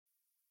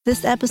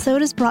This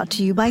episode is brought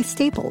to you by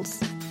Staples.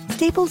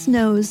 Staples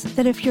knows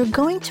that if you're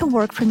going to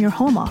work from your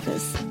home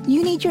office,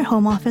 you need your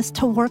home office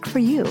to work for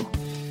you.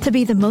 To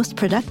be the most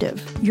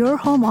productive, your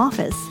home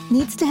office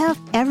needs to have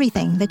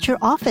everything that your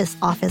office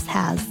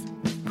has.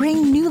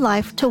 Bring new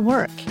life to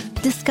work.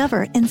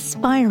 Discover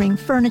inspiring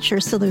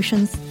furniture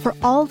solutions for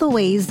all the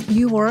ways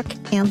you work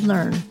and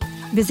learn.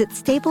 Visit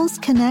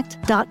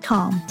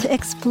staplesconnect.com to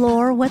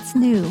explore what's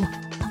new.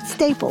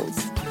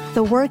 Staples,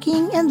 the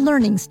working and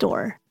learning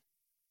store.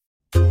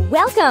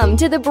 Welcome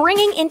to the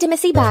Bringing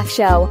Intimacy Back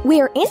show,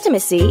 where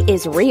intimacy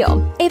is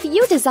real. If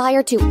you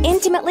desire to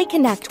intimately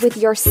connect with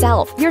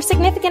yourself, your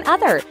significant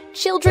other,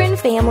 children,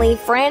 family,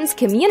 friends,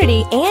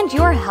 community, and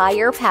your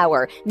higher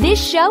power,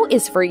 this show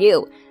is for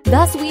you.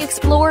 Thus, we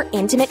explore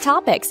intimate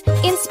topics,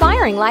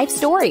 inspiring life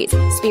stories,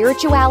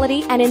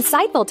 spirituality, and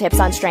insightful tips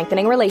on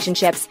strengthening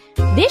relationships.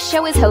 This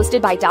show is hosted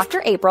by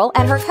Dr. April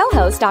and her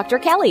co-host, Dr.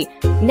 Kelly.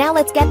 Now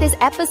let's get this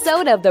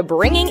episode of the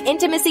Bringing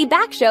Intimacy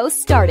Back show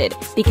started,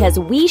 because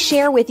we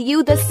share with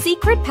you the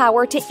secret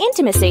power to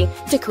intimacy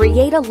to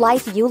create a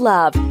life you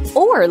love,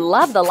 or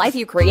love the life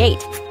you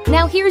create.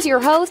 Now here's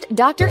your host,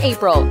 Dr.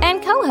 April,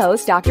 and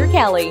co-host, Dr.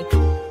 Kelly.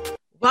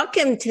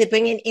 Welcome to the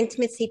Bringing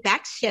Intimacy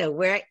Back show,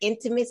 where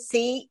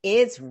intimacy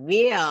is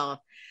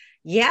real.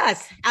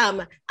 Yes,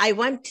 I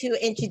want to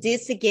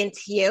introduce again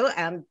to you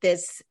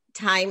this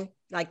time,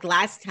 like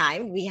last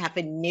time, we have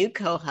a new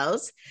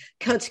co-host,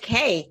 Coach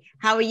K.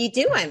 How are you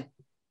doing?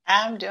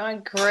 I'm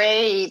doing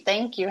great.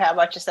 Thank you. How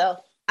about yourself?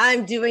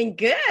 I'm doing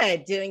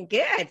good, doing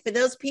good. For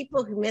those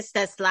people who missed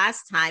us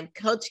last time,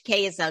 Coach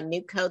K is our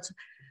new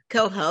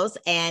co-host.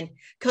 And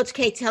Coach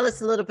K, tell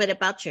us a little bit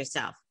about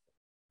yourself.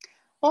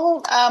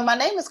 Well, my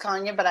name is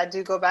Kanya, but I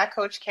do go by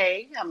Coach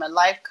K. I'm a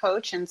life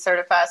coach and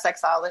certified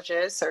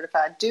sexologist,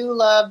 certified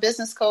doula,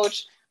 business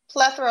coach,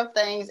 plethora of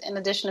things, in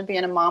addition to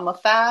being a mom of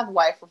 5,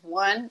 wife of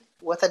 1,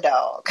 with a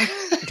dog.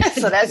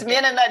 So that's me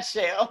in a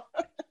nutshell.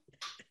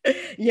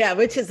 Yeah,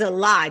 which is a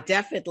lot,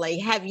 definitely.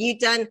 Have you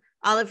done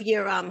all of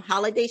your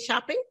holiday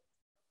shopping?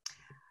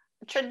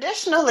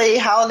 Traditionally,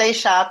 holiday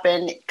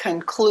shopping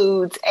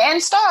concludes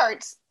and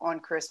starts on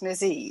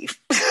Christmas Eve.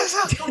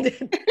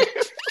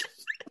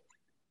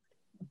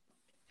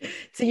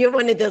 So you're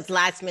one of those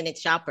last minute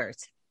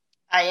shoppers.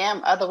 I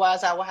am.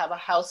 Otherwise, I will have a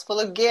house full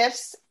of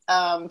gifts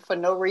for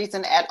no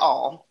reason at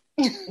all.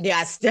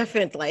 Yes,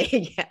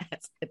 definitely.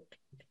 Yes.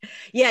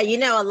 Yeah, you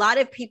know, a lot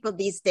of people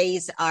these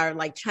days are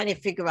like trying to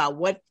figure out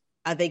what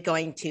are they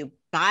going to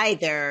buy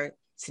their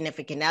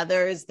significant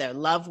others, their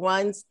loved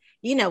ones,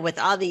 you know, with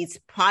all these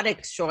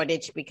product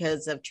shortage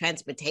because of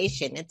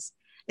transportation. It's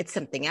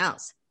something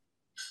else.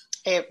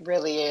 It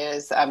really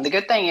is. The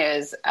good thing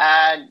is,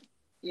 I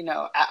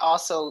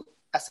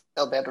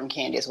sell bedroom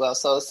candy as well.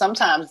 So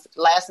sometimes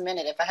last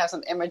minute, if I have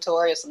some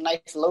inventory or some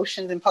nice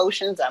lotions and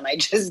potions, I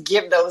might just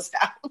give those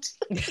out.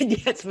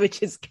 Yes,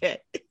 which is good.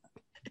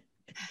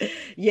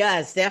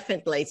 Yes,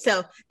 definitely.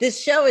 So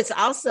this show is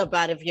also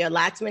about if you're a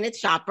last minute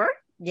shopper,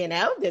 you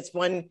know, there's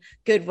one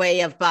good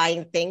way of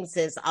buying things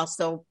is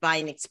also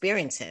buying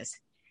experiences.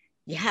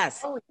 Yes.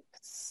 Oh,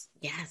 yes.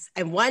 Yes.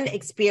 And one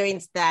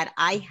experience that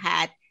I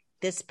had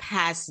this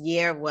past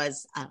year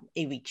was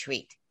a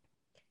retreat.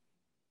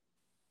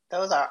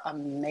 Those are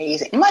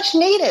amazing. Much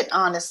needed,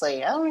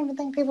 honestly. I don't even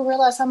think people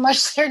realize how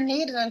much they're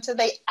needed until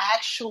they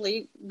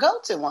actually go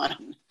to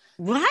one.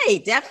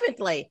 Right,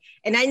 definitely.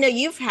 And I know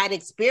you've had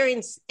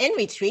experience in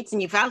retreats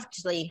and you've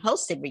actually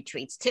hosted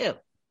retreats too.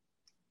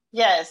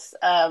 Yes.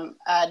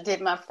 I did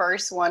my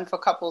first one for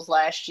couples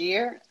last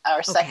year.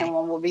 Our second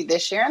one will be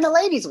this year, and the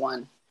ladies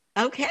one.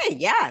 Okay.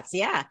 Yes.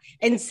 Yeah.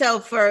 And so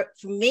for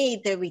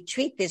me, the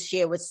retreat this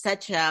year was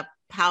such a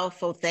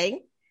powerful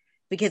thing.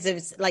 Because it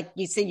was like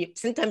you said,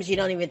 sometimes you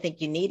don't even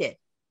think you need it,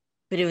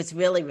 but it was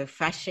really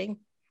refreshing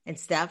and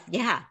stuff.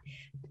 Yeah.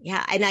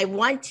 Yeah. And I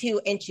want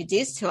to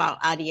introduce to our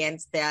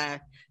audience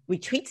the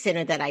retreat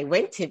center that I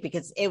went to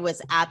because it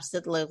was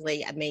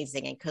absolutely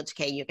amazing. And Coach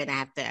K, you're going to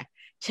have to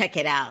check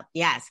it out.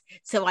 Yes.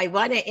 So I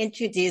want to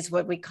introduce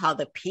what we call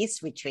the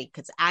Peace Retreat,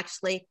 because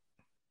actually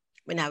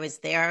when I was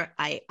there,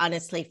 I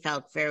honestly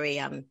felt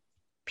very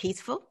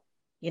peaceful,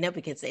 you know,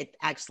 because it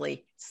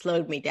actually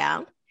slowed me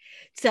down.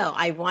 So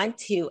I want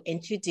to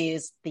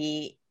introduce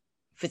the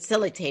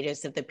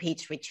facilitators of the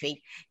Peace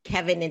Retreat,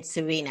 Kevin and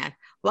Serena.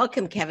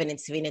 Welcome, Kevin and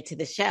Serena, to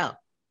the show.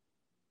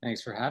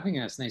 Thanks for having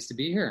us. Nice to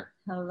be here.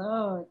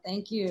 Hello.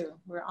 Thank you.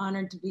 We're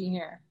honored to be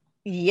here.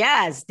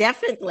 Yes,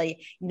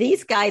 definitely.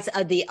 These guys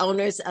are the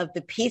owners of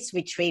the Peace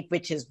Retreat,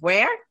 which is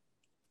where?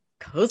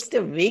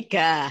 Costa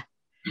Rica.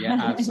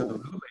 Yeah,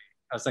 absolutely.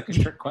 That was like a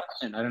trick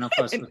question. I don't know if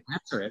I was supposed to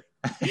answer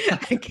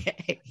it.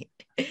 Okay.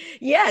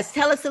 Yes,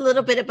 tell us a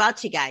little bit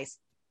about you guys.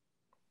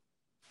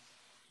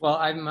 Well,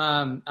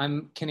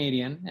 I'm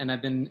Canadian, and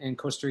I've been in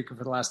Costa Rica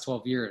for the last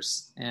 12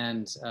 years,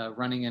 and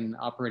running and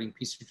operating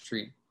Peace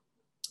Retreat,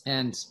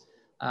 and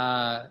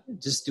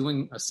just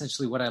doing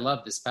essentially what I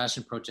love, this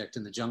passion project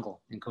in the jungle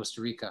in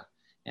Costa Rica,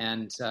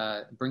 and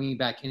bringing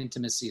back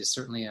intimacy is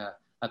certainly a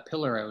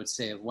pillar, I would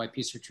say, of why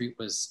Peace Retreat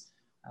was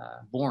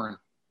born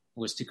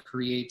was to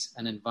create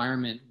an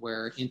environment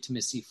where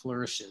intimacy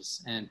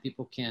flourishes and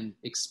people can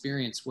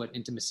experience what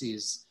intimacy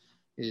is.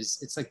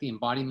 It's like the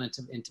embodiment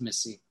of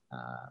intimacy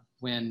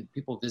when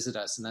people visit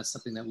us. And that's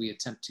something that we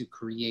attempt to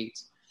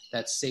create,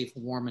 that safe,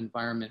 warm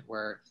environment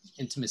where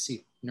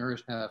intimacy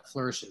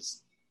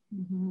flourishes.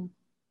 Mm-hmm.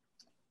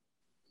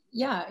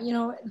 Yeah,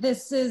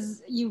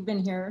 you've been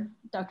here,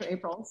 Dr.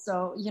 April.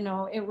 So,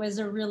 it was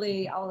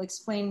I'll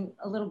explain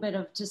a little bit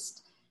of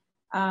just,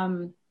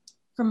 from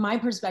my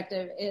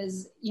perspective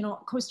is,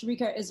 Costa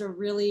Rica is a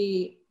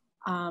really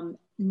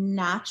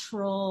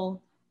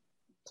natural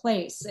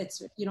place.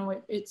 It's,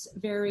 it's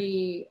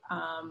very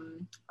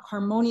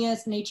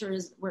harmonious. Nature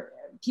is where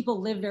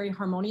people live very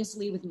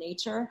harmoniously with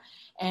nature,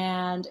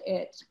 and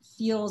it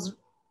feels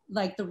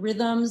like the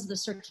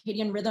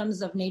circadian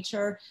rhythms of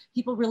nature,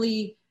 people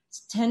really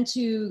tend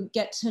to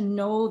get to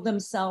know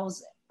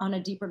themselves on a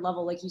deeper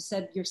level. Like you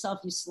said yourself,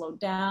 you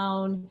slowed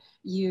down,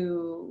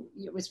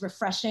 it was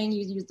refreshing.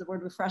 You used the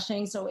word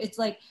refreshing. So it's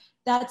like,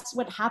 that's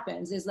what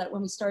happens, is that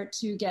when we start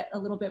to get a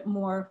little bit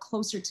more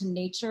closer to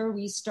nature,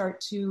 we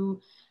start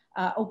to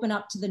open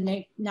up to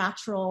the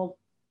natural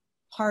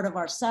part of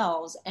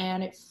ourselves,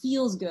 and it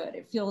feels good.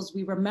 It feels,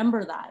 we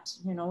remember that,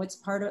 it's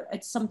part of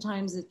it.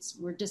 Sometimes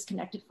we're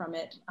disconnected from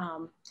it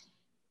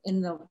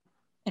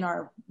in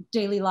our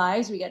daily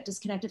lives. We get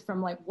disconnected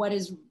from like what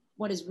is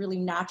really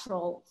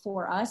natural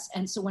for us.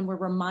 And so when we're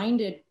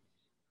reminded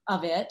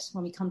of it,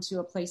 when we come to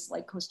a place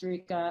like Costa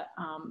Rica,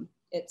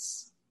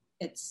 it's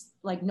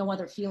like no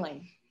other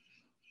feeling.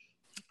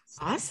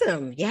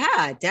 Awesome.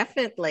 Yeah,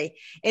 definitely.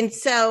 And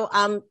so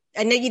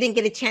I know you didn't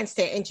get a chance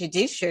to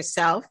introduce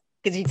yourself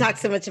because you talked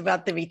so much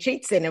about the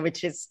retreat center,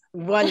 which is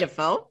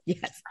wonderful.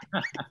 Yes.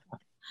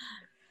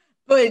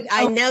 But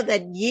I know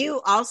that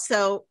you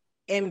also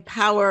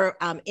empower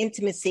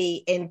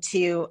intimacy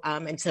into,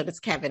 and so does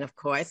Kevin, of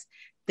course,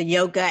 the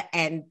yoga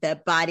and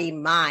the body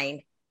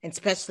mind, and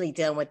especially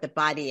dealing with the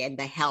body and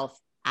the health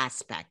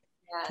aspect.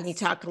 Yes. Can you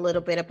talk a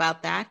little bit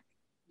about that?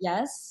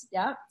 Yes.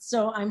 Yeah.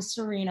 So I'm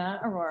Serena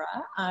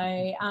Aurora.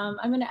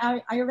 I'm an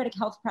Ayurvedic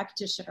health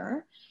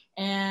practitioner,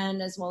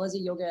 and as well as a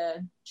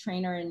yoga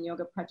trainer and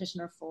yoga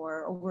practitioner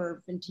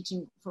been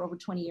teaching for over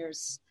 20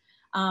 years.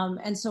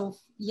 And so,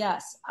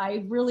 yes,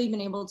 I've really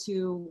been able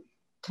to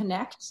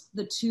connect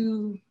the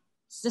two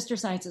sister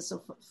sciences.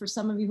 So for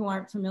some of you who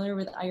aren't familiar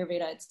with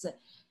Ayurveda,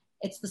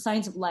 it's the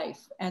science of life.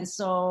 And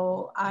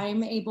so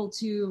I'm able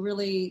to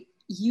really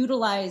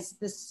utilize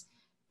this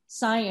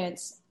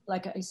science,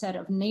 like I said,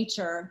 of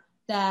nature,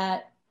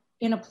 that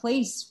in a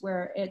place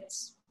where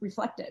it's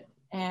reflected.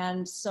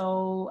 And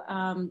so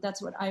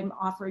that's what I'm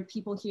offering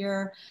people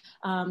here.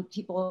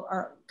 People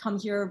come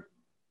here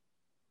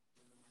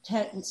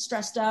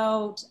stressed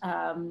out,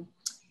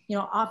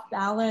 off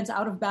balance,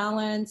 out of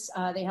balance.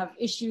 They have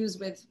issues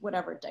with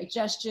whatever,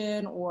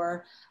 digestion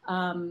or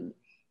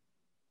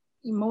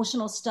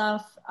emotional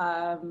stuff,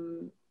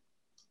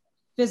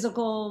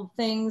 physical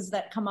things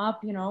that come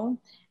up,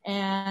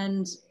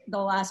 and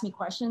they'll ask me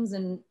questions.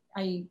 And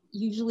I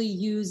usually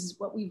use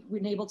what we've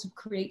been able to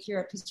create here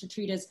at Peace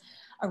Retreat as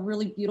a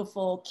really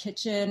beautiful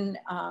kitchen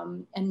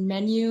and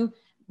menu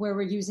where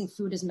we're using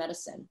food as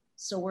medicine.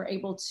 So we're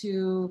able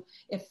to,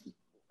 if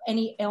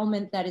any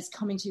ailment that is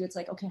coming to you, it's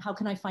like, okay, how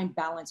can I find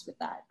balance with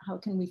that? How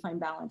can we find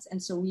balance?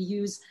 And so we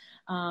use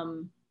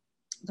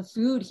the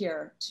food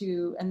here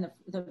and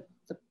the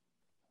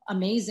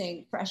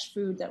amazing fresh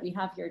food that we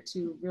have here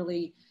to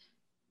really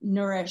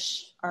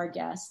nourish our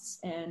guests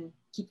and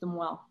keep them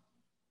well,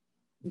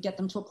 and get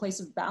them to a place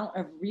of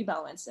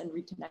rebalance and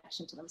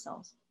reconnection to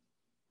themselves.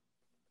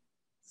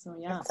 So,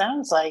 yeah. It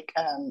sounds like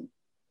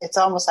it's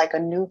almost like a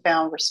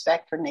newfound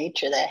respect for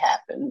nature that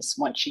happens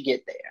once you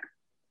get there.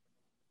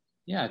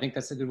 Yeah, I think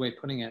that's a good way of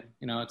putting it.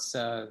 It's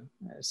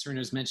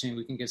Serena's mentioning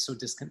we can get so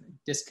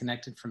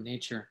disconnected from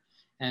nature,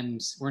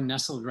 and we're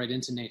nestled right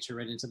into nature,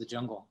 right into the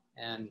jungle.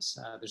 And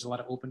there's a lot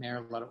of open air,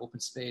 a lot of open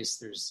space.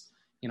 There's,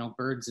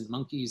 birds and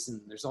monkeys, and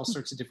there's all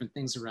sorts of different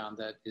things around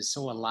that is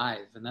so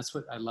alive. And that's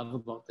what I love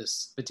about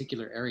this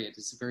particular area.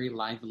 It's very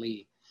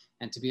lively,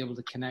 and to be able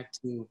to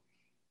connect to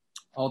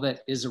all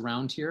that is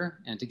around here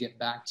and to get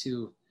back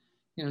to,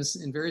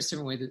 in various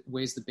different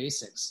ways, the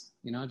basics,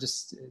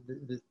 just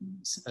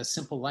a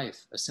simple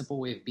life, a simple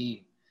way of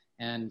being.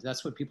 And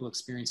that's what people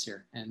experience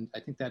here. And I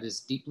think that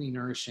is deeply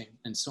nourishing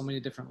in so many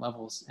different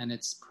levels, and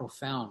it's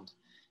profound,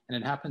 and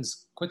it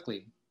happens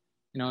quickly.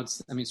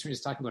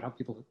 Serena's talking about how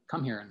people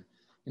come here, and,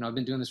 I've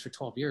been doing this for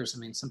 12 years.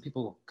 Some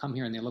people come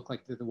here and they look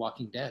like they're the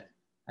Walking Dead.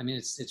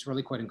 It's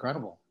really quite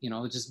incredible,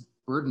 just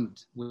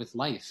burdened with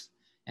life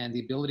and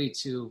the ability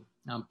to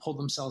pull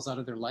themselves out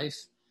of their life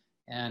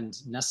and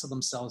nestle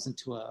themselves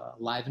into a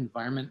live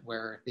environment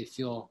where they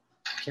feel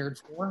cared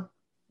for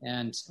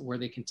and where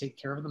they can take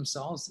care of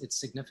themselves. It's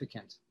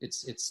significant.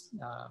 It's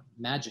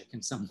magic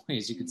in some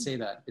ways. You could say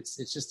that. It's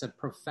just a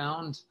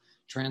profound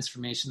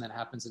transformation that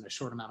happens in a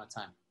short amount of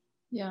time.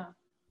 Yeah.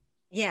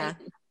 Yeah.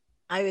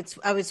 I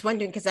was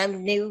wondering, because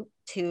I'm new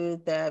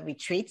to the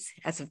retreats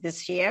as of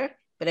this year,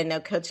 but I know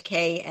Coach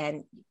K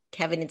and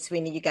Kevin and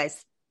Serena, you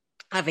guys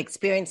of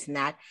experiencing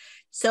that.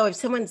 So if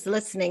someone's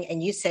listening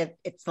and you said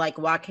it's like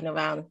walking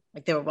around,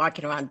 like they were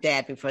walking around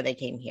dead before they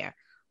came here,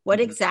 what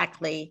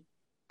exactly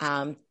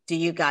do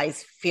you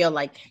guys feel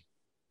like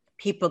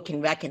people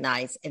can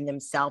recognize in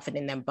themselves and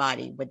in their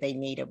body when they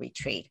need a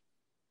retreat?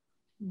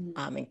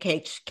 And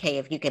Kay,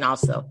 if you can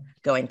also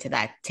go into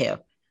that too.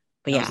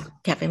 But yeah,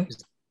 Kevin.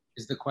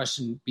 Is the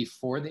question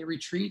before they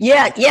retreat?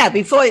 Yeah,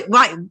 before,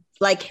 right.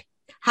 Like,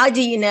 how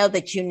do you know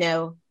that you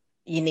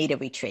need a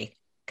retreat?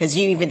 Because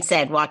you even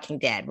said Walking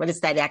Dead. What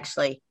is that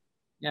actually?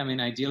 Yeah, I mean,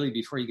 ideally,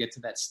 before you get to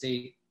that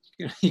state,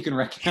 you can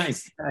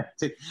recognize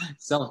that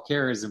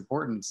self-care is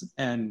important.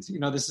 And,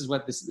 this is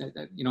what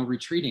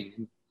retreating,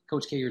 and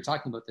Coach K, you're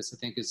talking about this, I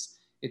think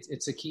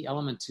it's a key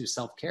element to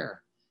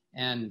self-care,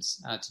 and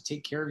to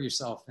take care of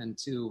yourself, and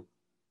to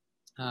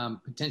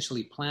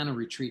potentially plan a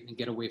retreat and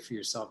get away for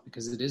yourself,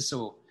 because it is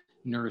so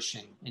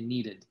nourishing and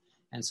needed.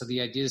 And so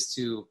the idea is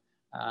to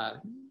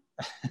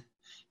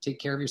take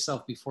care of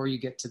yourself before you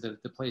get to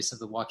the place of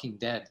the Walking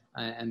Dead.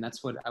 And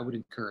that's what I would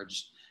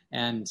encourage.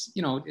 And,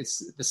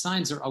 it's, the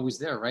signs are always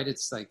there, right?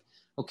 It's like,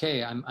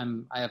 okay,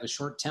 I have a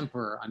short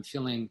temper. I'm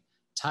feeling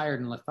tired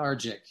and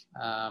lethargic.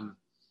 I'm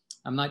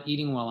not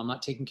eating well. I'm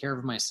not taking care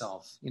of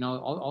myself.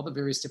 All the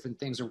various different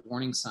things are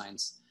warning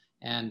signs.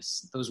 And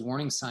those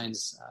warning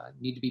signs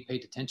need to be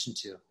paid attention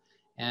to.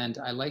 And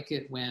I like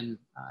it when,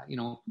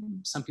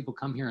 some people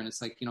come here and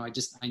it's like,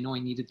 I know I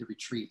needed the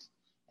retreat,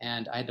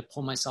 and I had to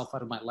pull myself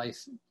out of my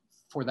life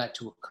for that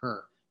to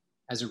occur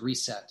as a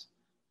reset,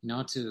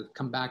 to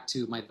come back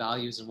to my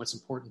values and what's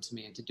important to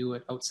me, and to do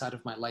it outside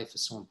of my life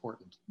is so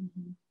important.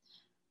 Mm-hmm.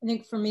 I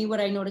think for me, what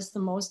I noticed the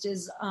most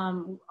is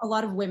a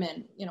lot of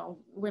women,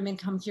 women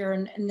come here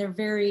and they're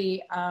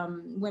very,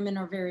 women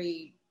are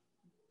very,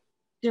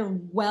 they're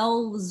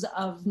wells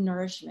of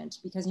nourishment,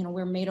 because,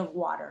 we're made of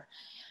water.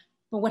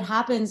 But what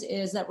happens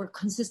is that we're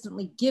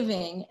consistently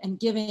giving and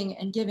giving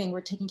and giving.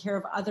 We're taking care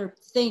of other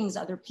things,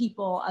 other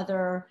people,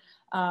 other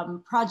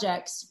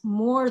projects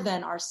more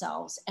than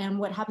ourselves. And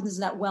what happens is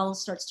that well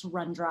starts to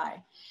run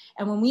dry.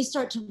 And when we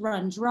start to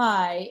run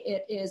dry,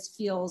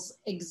 feels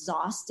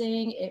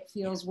exhausting. It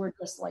feels we're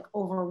just like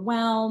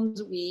overwhelmed.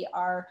 We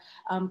are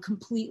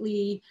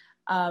completely,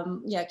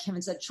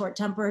 Kevin said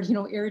short-tempered,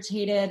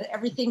 irritated.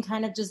 Everything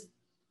kind of just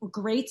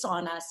grates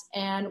on us,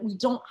 and we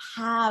don't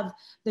have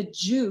the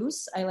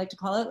juice, I like to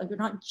call it, like we're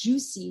not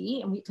juicy,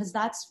 and because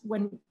that's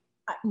when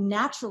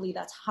naturally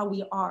that's how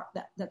we are,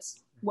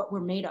 that's what we're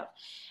made of.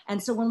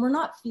 And so when we're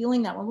not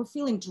feeling that, when we're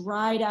feeling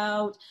dried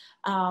out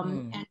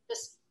and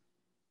just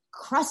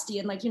crusty,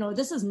 and like,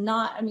 this is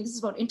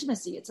about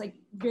intimacy, it's like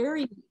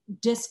very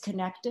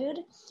disconnected,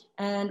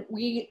 and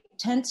we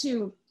tend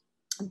to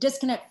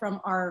disconnect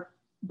from our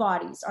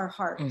bodies, our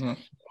heart,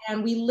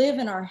 and we live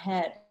in our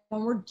head.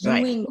 When we're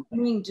doing,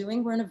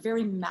 we're in a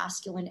very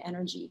masculine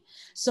energy.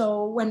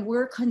 So when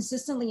we're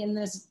consistently in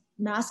this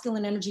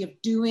masculine energy of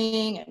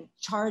doing and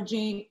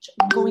charging,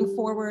 going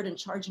forward and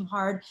charging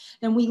hard,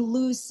 then we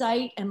lose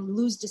sight and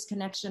lose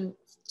disconnection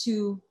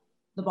to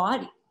the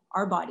body,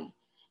 our body.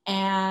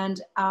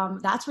 And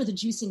that's where the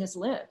juiciness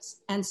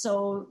lives. And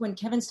so when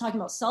Kevin's talking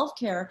about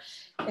self-care,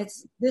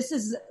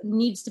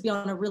 needs to be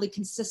on a really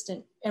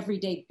consistent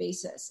everyday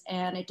basis.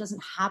 And it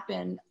doesn't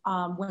happen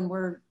when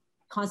we're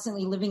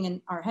constantly living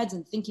in our heads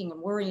and thinking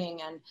and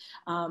worrying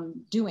and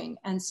doing.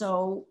 And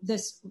so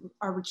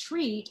our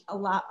retreat,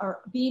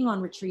 being on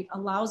retreat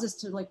allows us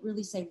to like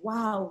really say,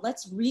 wow,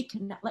 let me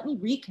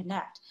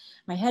reconnect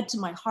my head to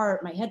my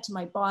heart, my head to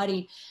my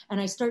body.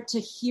 And I start to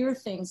hear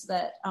things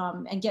that,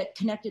 and get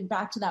connected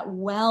back to that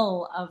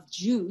well of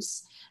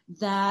juice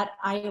that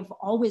I have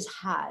always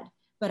had,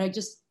 but I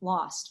just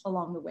lost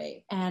along the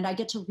way. And I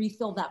get to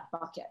refill that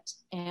bucket.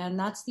 And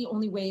that's the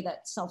only way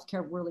that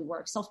self-care really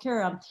works.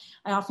 Self-care,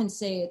 I often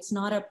say it's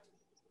not a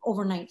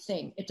overnight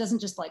thing. It doesn't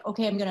just like,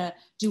 okay, I'm going to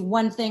do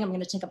one thing. I'm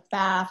going to take a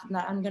bath and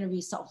I'm going to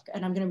be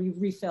and I'm going to be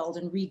refilled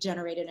and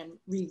regenerated and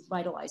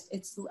revitalized.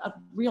 It's a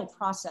real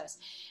process.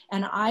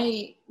 And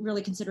I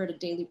really consider it a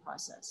daily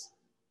process.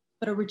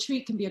 But a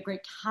retreat can be a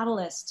great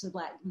catalyst to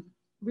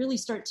really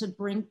start to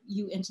bring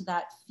you into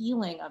that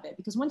feeling of it.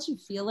 Because once you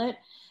feel it,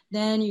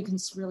 then you can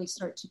really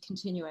start to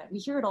continue it. We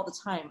hear it all the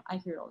time. I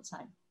hear it all the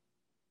time.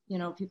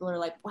 People are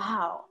like,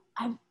 wow,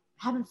 I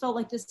haven't felt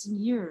like this in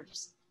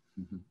years.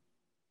 Mm-hmm.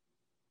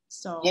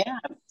 So. Yeah.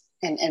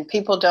 And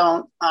people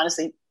don't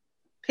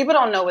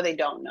know what they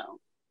don't know.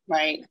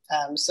 Right.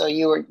 So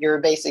you're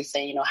basically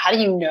saying, how do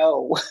you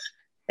know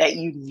that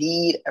you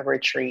need a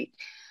retreat?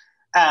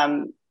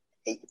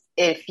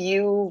 If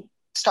you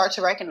start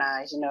to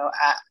recognize,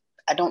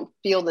 I don't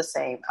feel the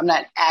same. I'm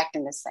not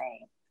acting the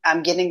same.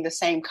 I'm getting the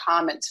same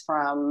comments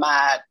from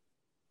my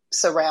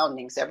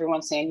surroundings.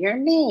 Everyone's saying, you're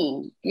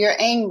mean, you're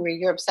angry,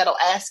 you're upset,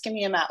 asking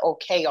me, am I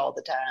okay all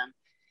the time?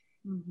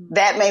 Mm-hmm.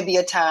 That may be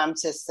a time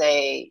to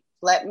say,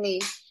 let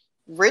me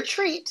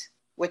retreat,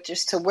 which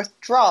is to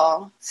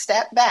withdraw,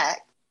 step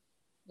back,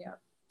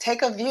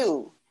 take a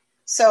view.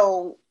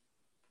 So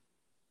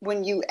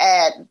when you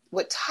add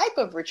what type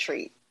of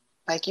retreat,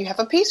 like you have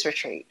a peace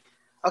retreat,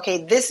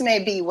 okay, this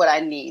may be what I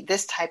need,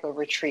 this type of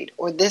retreat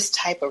or this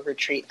type of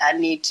retreat. I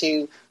need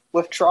to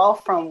withdraw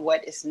from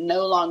what is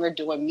no longer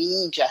doing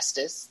me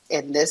justice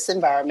in this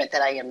environment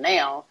that I am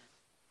now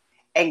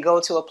and go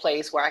to a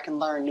place where I can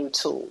learn new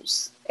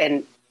tools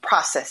and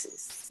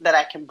processes that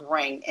I can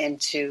bring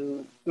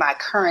into my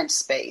current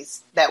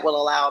space that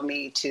will allow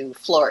me to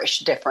flourish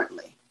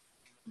differently.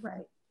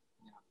 Right.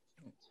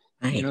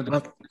 You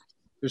know,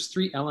 there's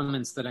three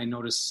elements that I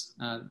notice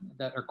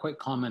that are quite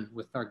common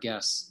with our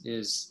guests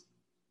is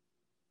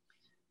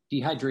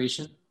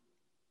dehydration,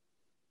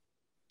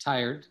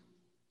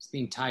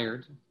 being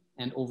tired,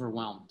 and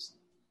overwhelmed.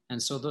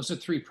 And so those are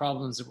three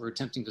problems that we're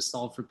attempting to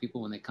solve for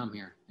people when they come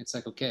here. It's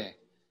like, okay,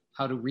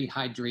 how to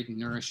rehydrate and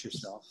nourish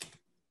yourself,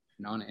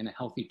 you know, in a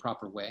healthy,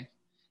 proper way,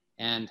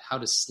 and how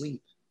to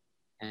sleep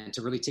and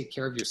to really take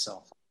care of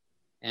yourself.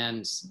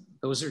 And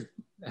those are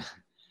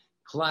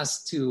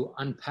class to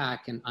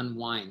unpack and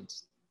unwind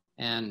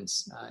and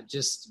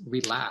just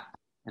relax,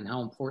 and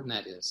how important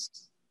that is.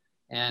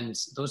 And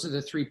those are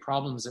the three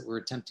problems that we're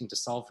attempting to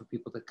solve for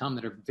people that come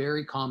that are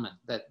very common,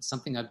 that's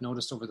something I've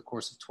noticed over the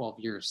course of 12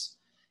 years.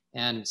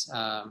 And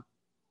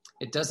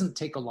it doesn't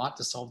take a lot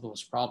to solve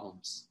those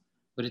problems,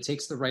 but it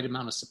takes the right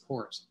amount of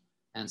support.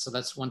 And so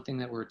that's one thing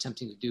that we're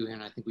attempting to do here,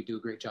 and I think we do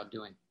a great job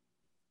doing.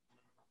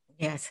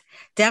 Yes,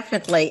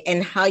 definitely.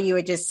 And how you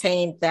were just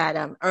saying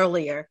that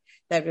earlier,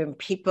 that when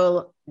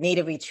people need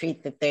a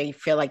retreat, that they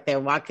feel like they're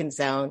walking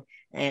zone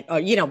and, or,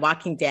 you know,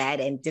 walking dead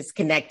and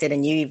disconnected.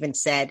 And you even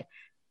said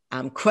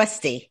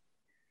crusty.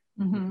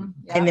 Mm-hmm.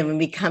 Yeah. And then when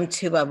we come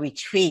to a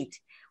retreat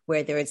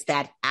where there is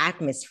that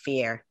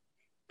atmosphere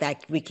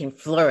that we can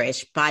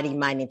flourish, body,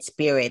 mind, and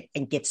spirit,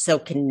 and get so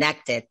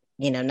connected,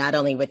 you know, not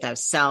only with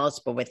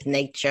ourselves, but with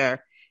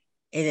nature.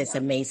 It is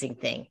an amazing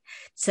thing.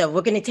 So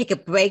we're going to take a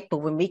break, but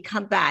when we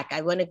come back,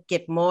 I want to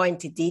get more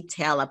into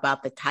detail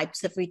about the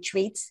types of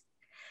retreats,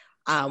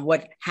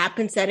 what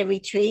happens at a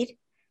retreat,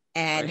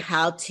 and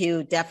how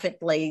to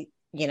definitely,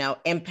 you know,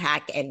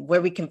 impact, and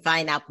where we can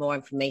find out more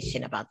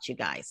information about you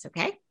guys.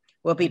 Okay.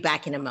 We'll be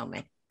back in a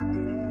moment.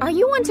 Are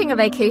you wanting a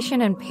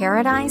vacation in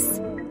paradise?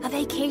 A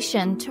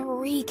vacation to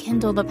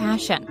rekindle the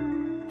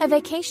passion? A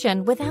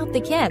vacation without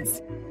the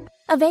kids?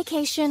 A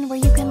vacation where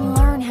you can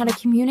learn how to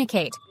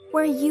communicate,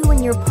 where you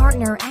and your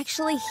partner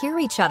actually hear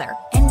each other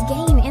and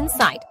gain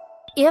insight?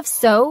 If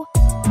so,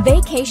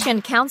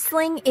 Vacation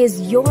Counseling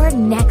is your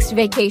next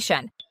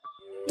vacation.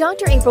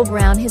 Dr. April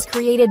Brown has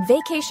created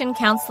vacation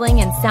counseling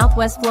in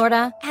Southwest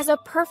Florida as a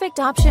perfect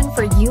option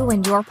for you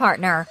and your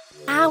partner.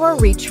 Our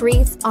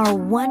retreats are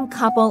one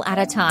couple at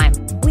a time.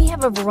 We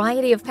have a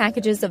variety of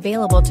packages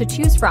available to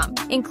choose from,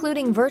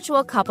 including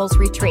virtual couples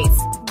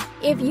retreats.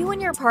 If you and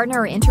your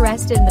partner are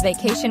interested in the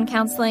vacation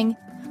counseling,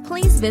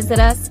 please visit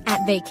us at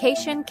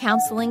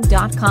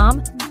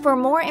vacationcounseling.com for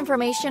more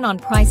information on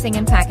pricing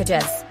and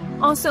packages.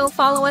 Also,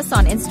 follow us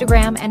on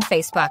Instagram and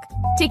Facebook.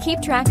 To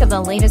keep track of the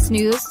latest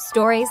news,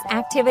 stories,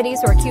 activities,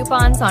 or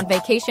coupons on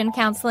vacation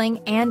counseling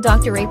and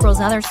Dr.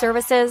 April's other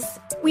services,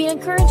 we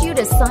encourage you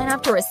to sign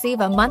up to receive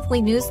a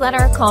monthly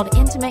newsletter called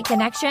Intimate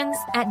Connections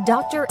at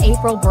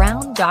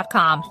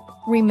draprilbrown.com.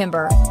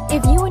 Remember,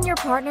 if you and your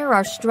partner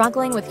are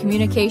struggling with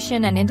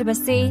communication and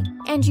intimacy,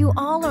 and you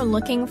all are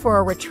looking for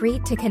a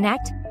retreat to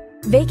connect,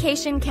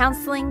 Vacation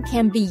Counseling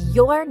can be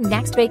your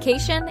next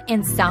vacation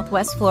in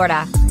Southwest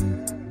Florida.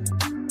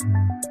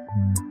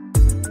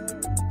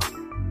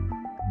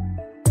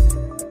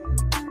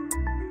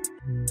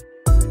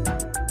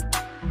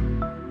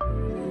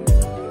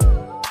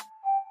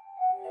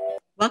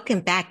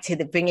 Welcome back to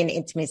the Bringing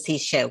Intimacy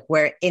Show,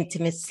 where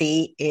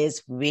intimacy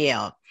is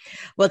real.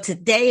 Well,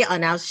 today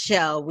on our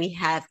show, we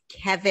have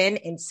Kevin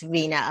and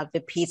Serena of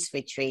the Peace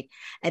Retreat.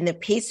 And the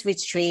Peace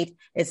Retreat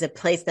is a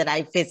place that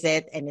I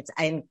visit, and it's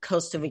in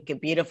Costa Rica,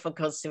 beautiful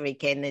Costa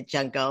Rica in the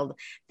jungle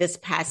this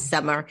past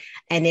summer.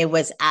 And it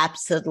was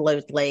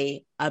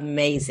absolutely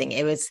amazing.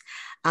 It was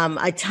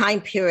a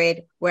time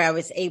period where I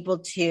was able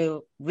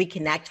to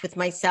reconnect with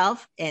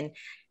myself. And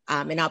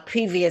in our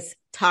previous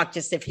talk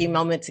just a few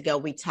moments ago,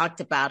 we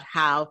talked about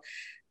how,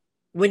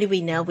 when do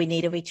we know we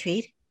need a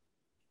retreat?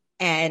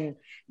 And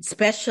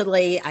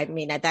especially, I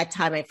mean, at that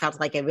time, I felt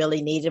like I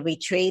really needed a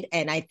retreat.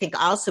 And I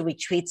think also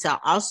retreats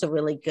are also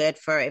really good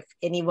for if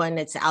anyone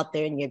that's out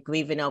there and you're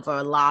grieving over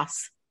a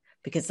loss,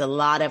 because a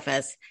lot of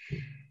us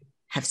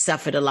have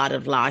suffered a lot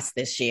of loss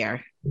this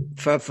year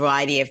for a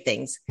variety of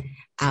things.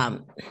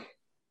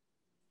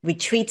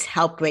 Retreats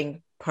help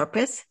bring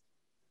purpose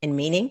and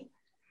meaning.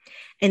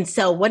 And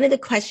so one of the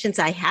questions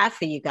I have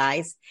for you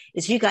guys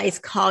is, you guys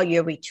call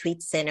your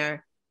retreat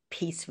center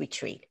Peace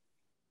Retreat.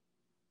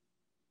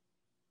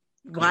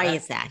 Why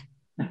is that?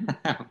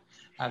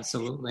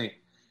 Absolutely.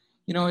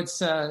 You know,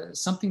 it's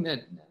something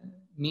that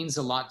means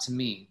a lot to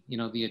me, you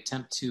know, the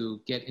attempt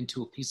to get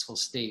into a peaceful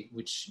state,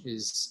 which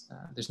is,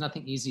 there's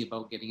nothing easy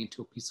about getting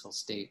into a peaceful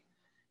state.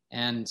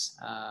 And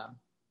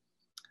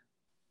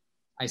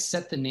I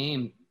set the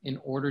name in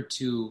order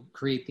to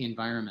create the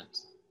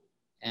environment.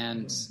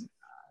 And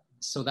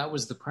so that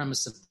was the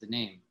premise of the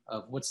name,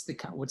 of what's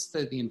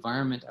the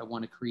environment I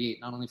want to create,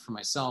 not only for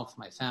myself,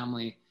 my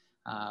family,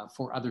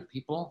 for other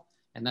people.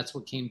 And that's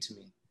what came to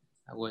me.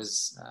 I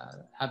was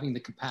having the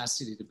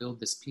capacity to build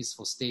this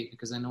peaceful state,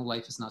 because I know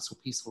life is not so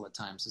peaceful at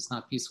times. It's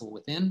not peaceful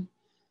within,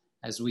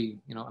 as we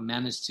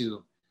manage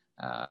to,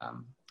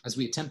 as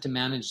we attempt to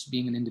manage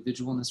being an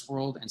individual in this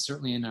world, and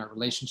certainly in our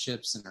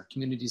relationships and our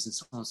communities and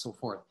so on and so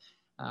forth.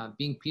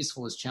 Being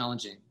peaceful is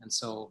challenging. And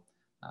so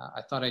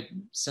I thought I'd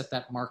set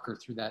that marker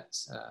through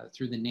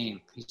the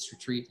name Peace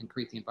Retreat, and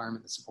create the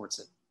environment that supports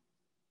it.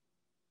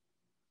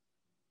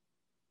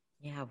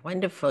 Yeah,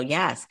 wonderful.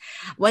 Yes.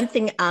 One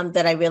thing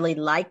that I really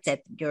liked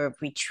at your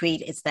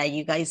retreat is that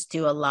you guys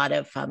do a lot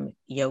of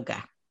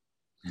yoga.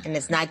 And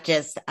it's not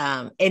just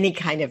any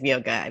kind of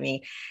yoga. I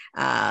mean,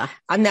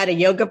 I'm not a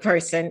yoga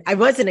person. I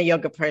wasn't a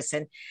yoga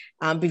person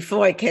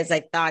before, because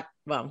I thought,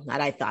 well, not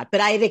I thought, but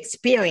I had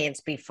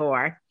experienced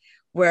before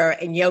where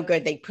in yoga,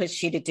 they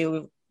push you to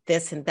do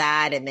this and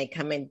that, and they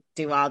come and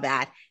do all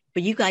that.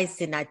 But you guys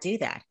did not do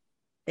that.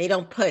 They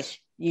don't push.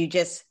 You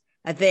just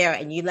are there,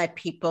 and you let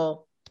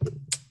people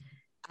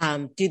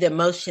do the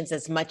motions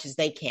as much as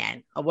they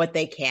can, or what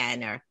they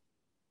can, or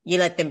you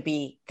let them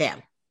be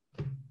them.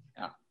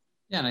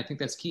 Yeah, and I think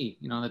that's key.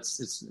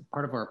 It's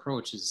part of our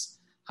approach is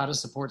how to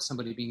support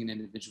somebody being an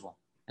individual,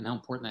 and how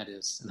important that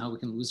is, and how we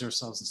can lose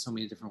ourselves in so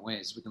many different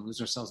ways. We can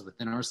lose ourselves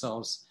within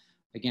ourselves,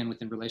 again,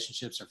 within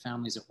relationships, our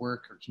families, at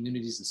work, our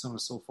communities, and so on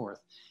and so forth.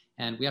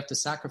 And we have to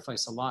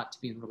sacrifice a lot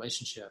to be in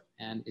relationship,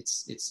 and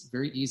it's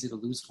very easy to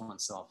lose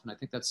oneself. And I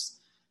think that's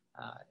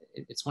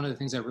it's one of the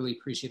things I really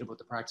appreciate about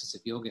the practice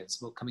of yoga. It's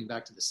about coming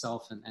back to the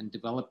self and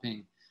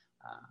developing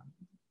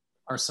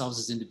ourselves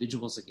as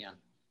individuals again,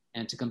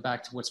 and to come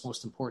back to what's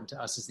most important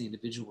to us as the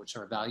individual, which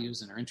are our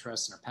values and our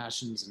interests and our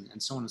passions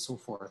and so on and so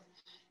forth.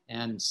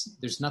 And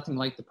there's nothing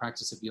like the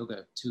practice of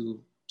yoga to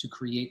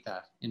create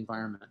that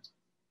environment.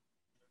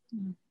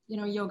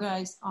 Yoga,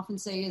 I often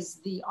say, is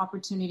the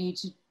opportunity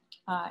to,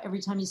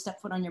 every time you step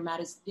foot on your mat,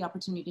 is the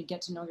opportunity to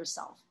get to know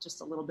yourself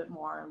just a little bit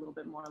more, a little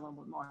bit more, a little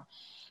bit more.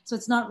 So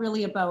it's not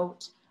really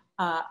about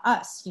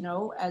us,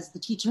 as the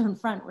teacher in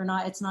front.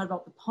 It's not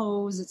about the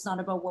pose. It's not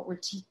about what we're,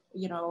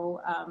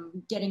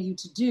 getting you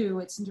to do.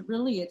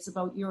 It's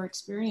about your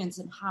experience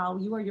and how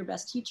you are your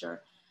best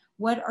teacher.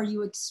 What are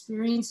you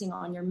experiencing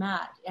on your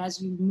mat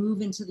as you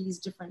move into these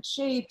different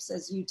shapes,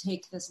 as you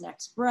take this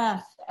next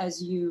breath,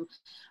 as you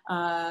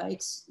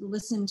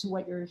listen to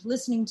what you're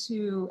listening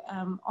to,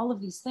 all of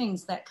these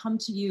things that come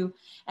to you,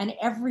 and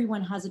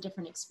everyone has a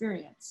different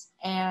experience.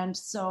 And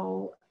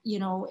so,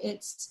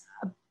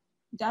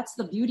 that's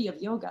the beauty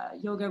of yoga.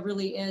 Yoga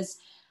really is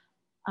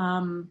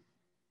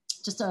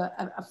just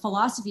a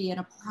philosophy and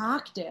a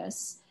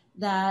practice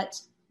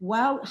that,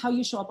 how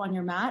you show up on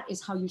your mat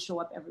is how you show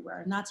up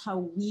everywhere. And that's how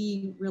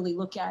we really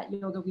look at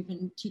yoga. We've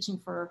been teaching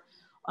for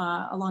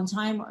a long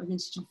time. I've been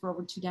teaching for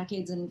over 2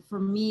 decades. And for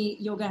me,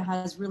 yoga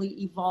has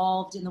really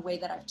evolved in the way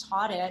that I've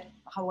taught it,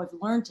 how I've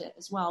learned it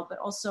as well, but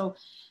also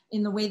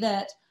in the way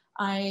that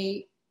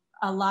I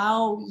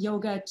allow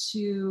yoga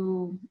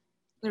to,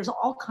 there's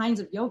all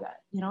kinds of yoga,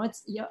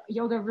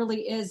 yoga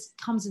really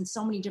comes in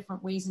so many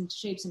different ways and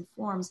shapes and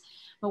forms.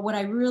 But what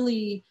I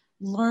really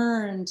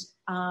learned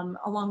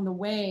along the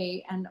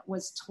way, and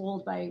was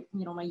told by,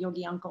 my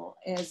yogi uncle,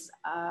 is,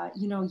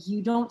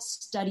 you don't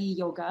study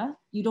yoga.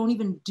 You don't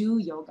even do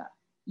yoga.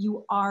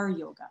 You are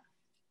yoga.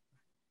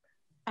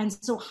 And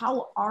so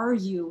how are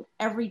you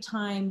every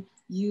time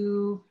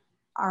you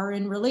are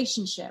in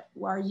relationship?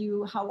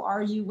 How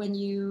are you when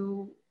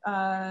you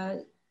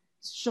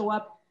show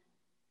up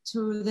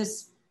to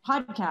this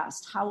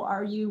podcast? How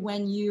are you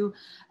when you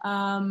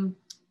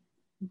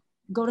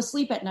go to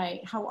sleep at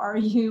night? How are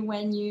you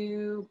when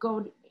you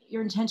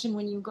your intention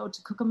when you go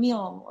to cook a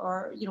meal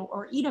or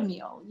eat a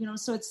meal?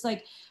 So it's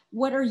like,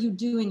 what are you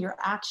doing, your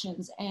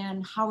actions,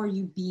 and how are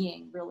you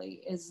being,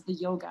 really is the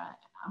yoga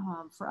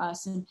for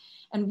us.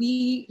 And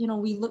we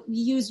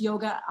use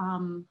yoga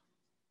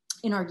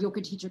in our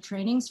yoga teacher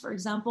trainings, for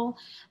example,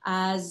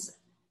 as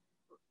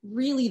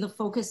really the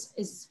focus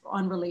is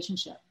on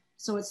relationship.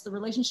 So it's the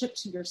relationship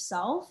to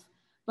yourself,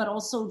 but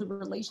also the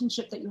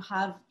relationship that you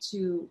have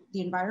to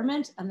the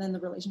environment, and then the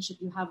relationship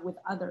you have with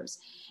others.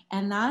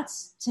 And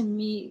that's, to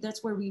me,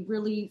 that's where we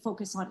really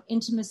focus on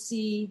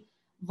intimacy,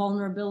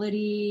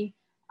 vulnerability,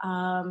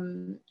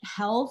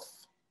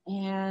 health,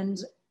 and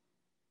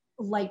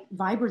like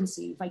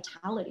vibrancy,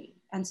 vitality.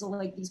 And so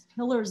like these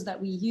pillars that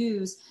we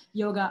use,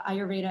 yoga,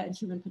 Ayurveda, and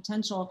human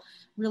potential,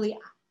 really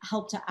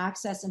help to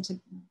access and to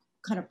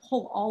kind of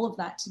pull all of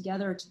that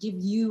together to give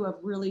you a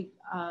really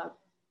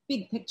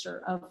big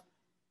picture of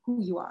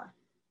who you are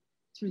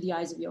through the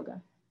eyes of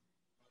yoga.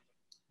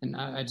 And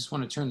I just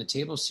want to turn the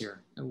tables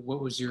here.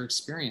 What was your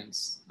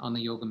experience on the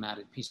yoga mat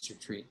at Peace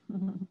Retreat?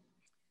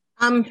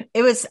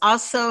 It was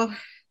also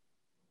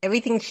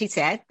everything she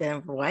said,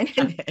 number one,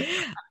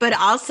 but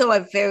also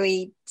a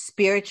very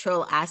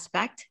spiritual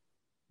aspect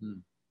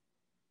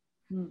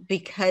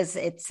because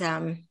it's,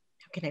 how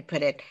can I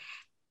put it?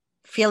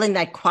 Feeling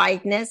that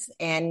quietness.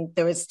 And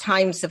there was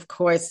times, of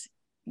course,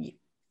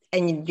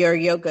 in your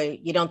yoga,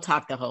 you don't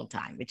talk the whole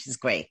time, which is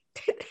great.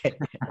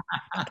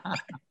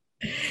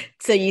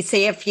 So you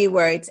say a few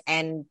words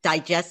and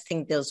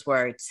digesting those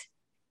words,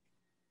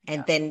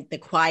 and then the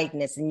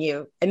quietness in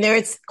you. And there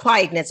is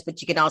quietness,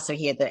 but you can also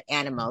hear the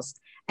animals.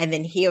 And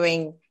then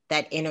hearing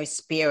that inner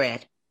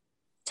spirit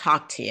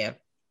talk to you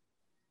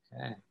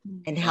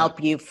and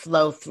help you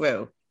flow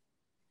through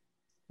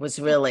was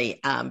really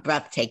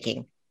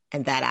breathtaking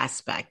in that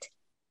aspect.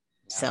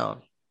 Yeah.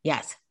 So,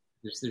 yes.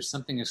 There's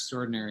something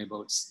extraordinary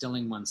about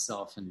stilling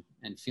oneself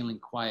and feeling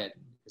quiet,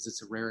 because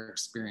it's a rare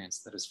experience,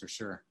 that is for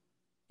sure.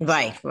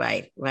 Right.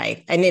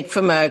 And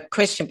from a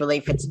Christian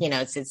belief, it's,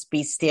 it's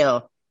be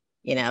still,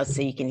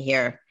 so you can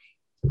hear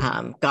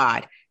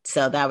God.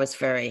 So that was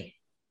very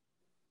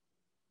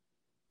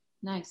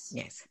nice.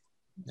 Yes,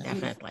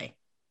 definitely.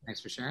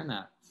 Thanks for sharing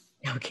that.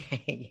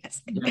 Okay.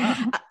 Yes.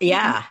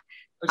 Yeah.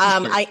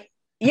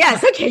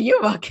 Yes. Okay.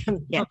 You're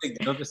welcome. Yes. No big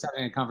deal. Just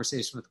having a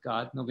conversation with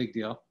God. No big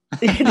deal.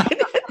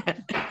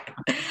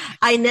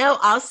 I know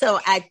also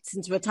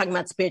since we're talking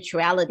about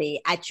spirituality,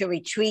 at your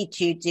retreat,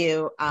 you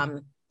do,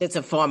 there's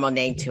a formal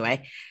name to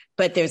it,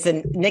 but there's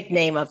a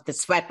nickname of the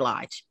Sweat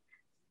Lodge.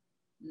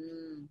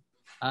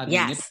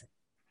 Yes.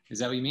 Is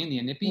that what you mean? The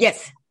Inipi?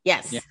 Yes.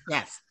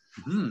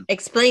 Mm-hmm.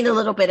 Explain a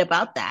little bit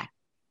about that.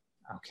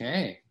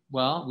 Okay.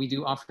 Well, we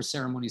do offer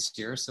ceremonies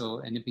here.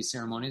 So Inipi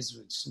ceremonies,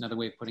 which is another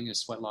way of putting it, is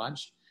Sweat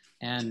Lodge,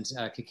 and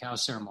cacao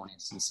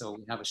ceremonies. And so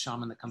we have a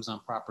shaman that comes on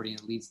property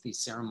and leads these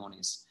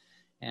ceremonies.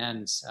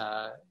 And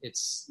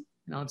it's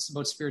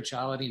about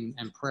spirituality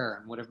and prayer,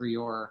 and whatever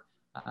your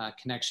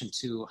connection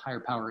to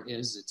higher power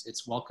is,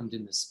 it's welcomed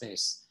in this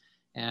space.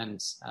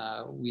 And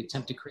we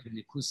attempt to create an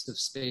inclusive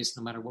space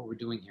no matter what we're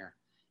doing here.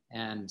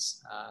 And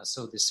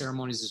so the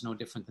ceremonies is no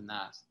different than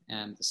that.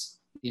 And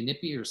the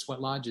Inipi or Sweat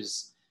Lodge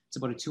it's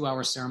about a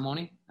 2-hour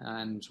ceremony,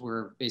 and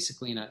we're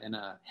basically in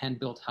a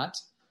hand-built hut.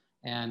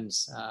 And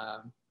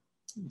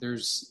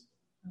there's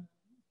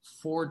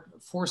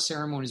four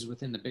ceremonies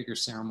within the bigger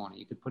ceremony,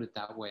 you could put it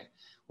that way,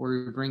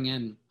 where we bring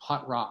in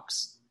hot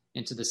rocks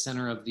into the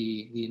center of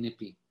the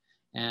Inipi,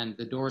 and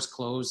the doors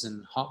close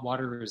and hot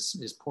water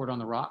is poured on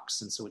the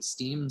rocks, and so it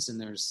steams, and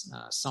there's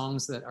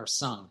songs that are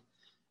sung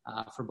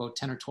for about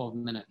 10 or 12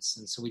 minutes.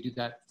 And so we do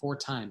that 4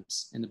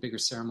 times in the bigger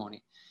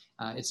ceremony.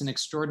 It's an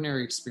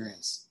extraordinary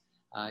experience.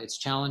 It's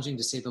challenging,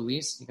 to say the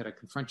least. You got to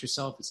confront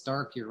yourself. It's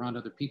dark. You're around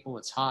other people.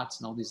 It's hot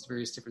and all these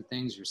various different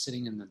things. You're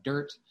sitting in the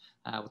dirt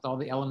with all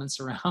the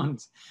elements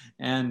around.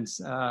 And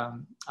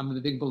I'm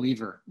a big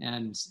believer.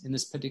 And in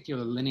this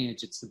particular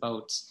lineage, it's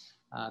about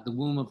the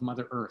womb of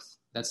Mother Earth.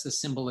 That's the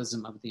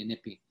symbolism of the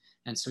Inipi.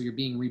 And so you're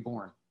being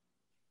reborn.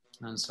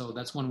 And so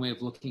that's one way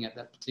of looking at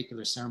that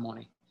particular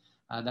ceremony.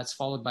 That's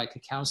followed by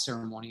cacao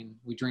ceremony, and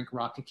we drink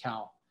raw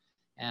cacao.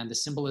 And the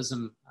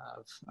symbolism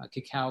of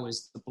cacao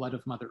is the blood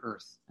of Mother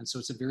Earth. And so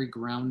it's a very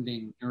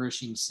grounding,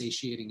 nourishing,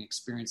 satiating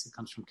experience that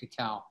comes from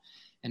cacao.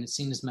 And it's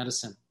seen as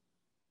medicine.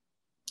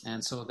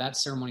 And so that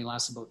ceremony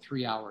lasts about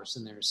 3 hours.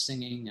 And there's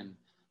singing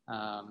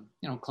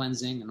and,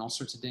 cleansing and all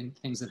sorts of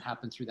things that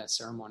happen through that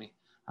ceremony.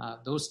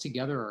 Those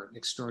together are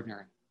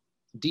extraordinary,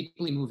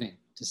 deeply moving,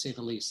 to say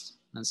the least.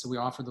 And so we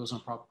offer those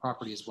on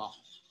property as well.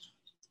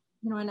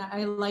 And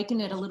I liken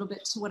it a little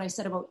bit to what I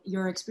said about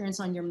your experience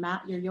on your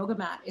mat, your yoga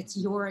mat. It's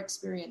your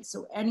experience.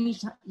 So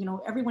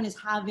everyone is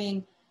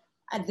having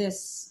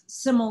this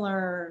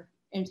similar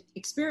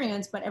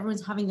experience, but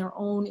everyone's having their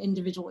own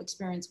individual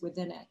experience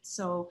within it.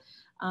 So,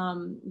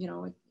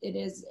 it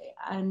is,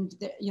 and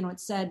it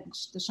said,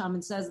 the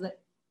shaman says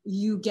that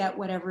you get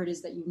whatever it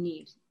is that you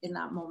need in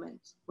that moment.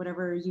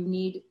 Whatever you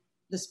need,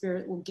 the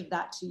spirit will give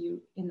that to you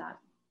in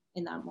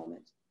that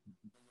moment.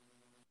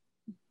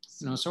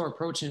 So our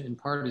approach in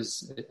part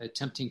is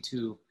attempting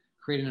to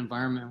create an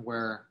environment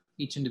where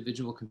each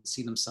individual can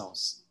see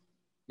themselves,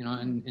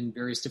 in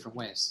various different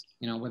ways,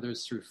 whether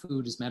it's through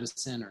food as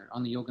medicine, or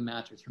on the yoga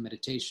mat, or through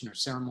meditation or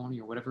ceremony,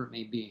 or whatever it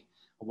may be,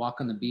 a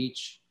walk on the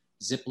beach,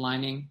 zip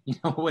lining,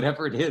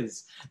 whatever it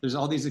is. There's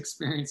all these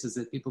experiences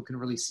that people can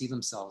really see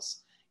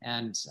themselves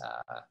and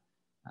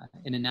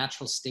in a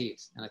natural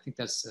state. And I think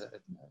that's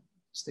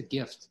just a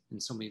gift in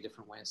so many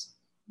different ways.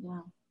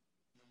 Yeah.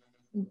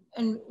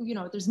 And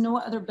there's no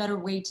other better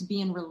way to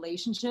be in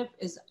relationship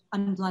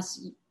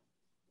unless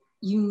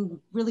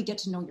you really get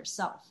to know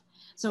yourself.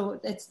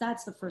 So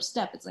that's the first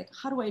step. It's like,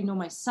 how do I know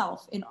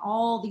myself in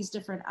all these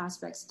different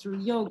aspects, through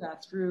yoga,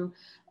 through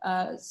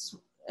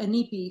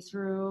Inipi,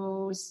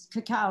 through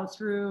cacao,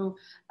 through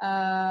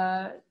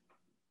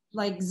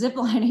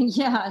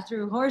ziplining,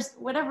 through horse,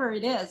 whatever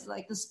it is,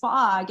 like the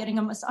spa, getting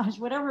a massage,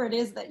 whatever it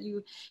is that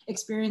you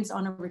experience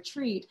on a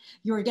retreat,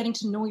 you're getting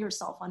to know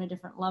yourself on a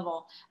different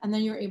level. And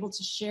then you're able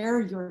to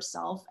share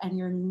yourself, and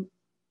you're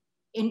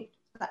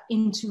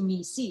into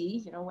me,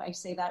 see, I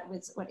say that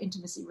with what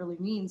intimacy really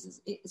means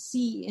is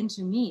see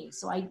into me.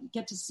 So I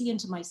get to see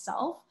into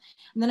myself,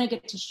 and then I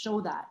get to show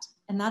that.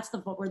 And that's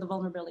where the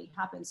vulnerability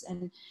happens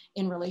and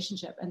in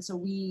relationship. And so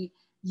we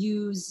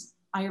use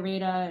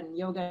Ayurveda and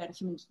yoga and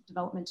human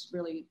development to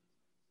really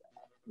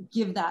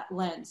give that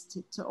lens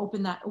to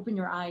open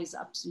your eyes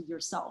up to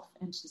yourself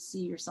and to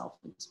see yourself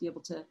and to be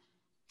able to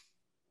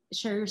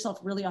share yourself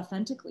really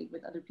authentically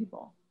with other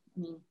people. I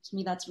mean, to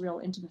me, that's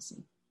real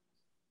intimacy.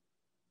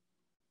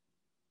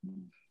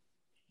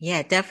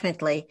 Yeah,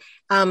 definitely.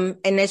 And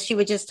as you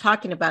were just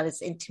talking about,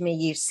 it's intimate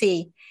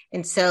UC.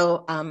 And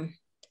so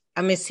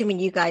I'm assuming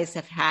you guys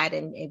have had,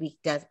 and maybe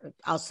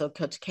also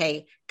Coach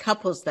K,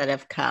 couples that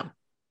have come.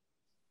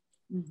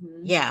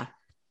 Mm-hmm. Yeah.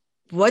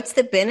 What's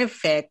the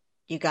benefit,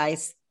 you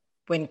guys,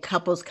 when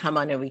couples come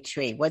on a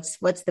retreat? What's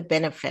the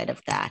benefit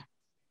of that?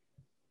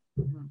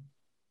 Mm-hmm.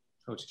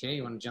 Coach K,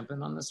 you want to jump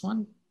in on this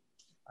one?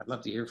 I'd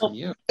love to hear from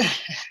you.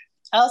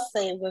 I'll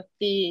say with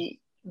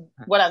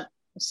what I'm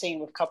seeing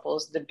with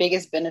couples, the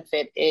biggest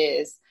benefit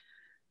is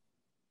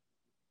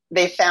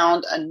they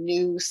found a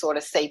new sort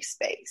of safe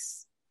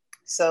space.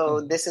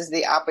 So this is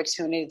the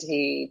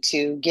opportunity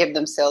to give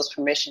themselves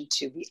permission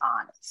to be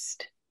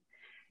honest.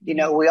 You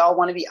know, we all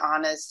want to be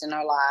honest in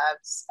our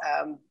lives,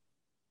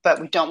 but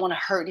we don't want to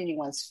hurt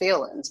anyone's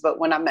feelings. But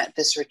when I'm at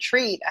this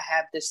retreat, I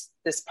have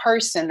this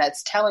person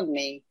that's telling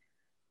me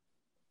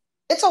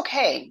it's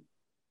okay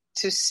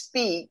to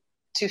speak,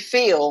 to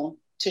feel,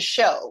 to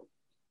show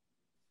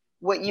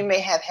what you may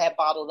have had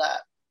bottled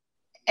up.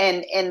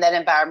 And in that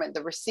environment,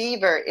 the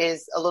receiver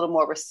is a little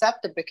more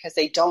receptive because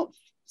they don't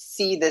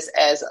see this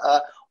as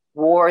a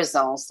war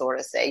zone, sort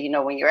of say. You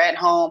know, when you're at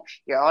home,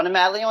 you're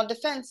automatically on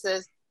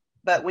defenses.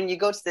 But when you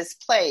go to this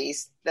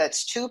place,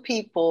 that's two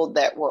people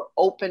that were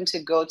open to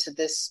go to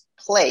this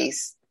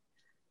place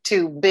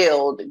to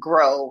build,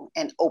 grow,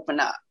 and open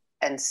up.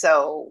 And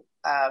so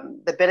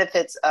the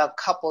benefits of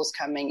couples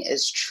coming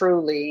is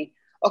truly,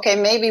 okay,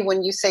 maybe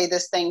when you say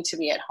this thing to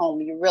me at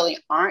home, you really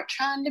aren't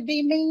trying to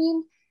be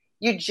mean.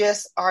 You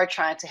just are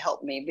trying to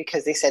help me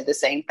because they said the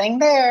same thing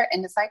there.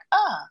 And it's like,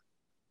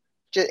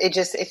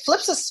 it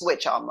flips a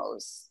switch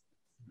almost.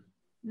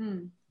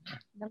 That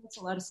makes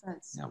a lot of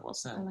sense. Yeah, well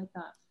said. I like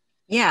that.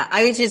 Yeah,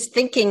 I was just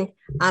thinking,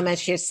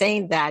 as you're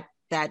saying that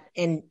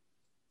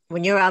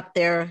when you're out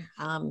there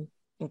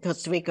in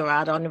Costa Rica or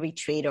out on a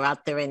retreat or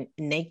out there in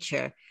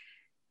nature,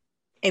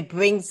 it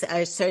brings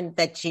a certain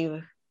that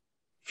you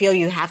feel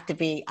you have to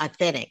be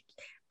authentic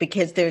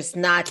because there's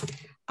not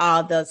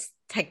all those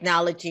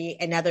technology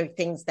and other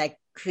things that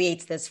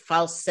creates this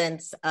false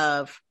sense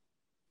of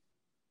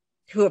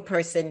who a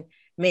person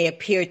may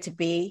appear to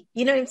be.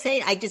 You know what I'm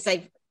saying?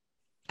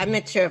 I'm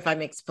not sure if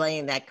I'm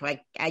explaining that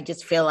correct. I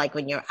just feel like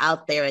when you're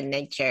out there in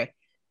nature,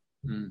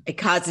 it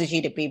causes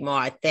you to be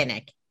more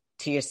authentic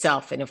to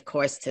yourself and, of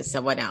course, to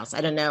someone else.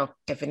 I don't know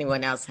if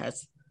anyone else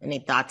has any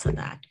thoughts on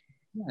that.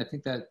 Yeah, I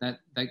think that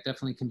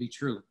definitely can be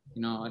true.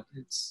 You know,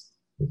 it's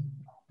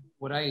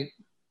what I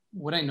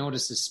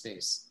notice is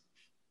space.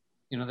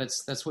 You know,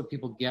 that's what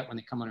people get when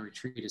they come on a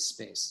retreat is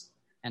space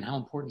and how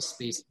important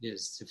space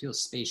is to feel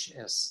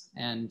spacious.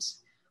 And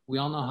we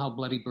all know how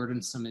bloody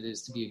burdensome it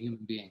is to be a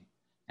human being.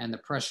 And the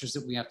pressures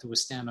that we have to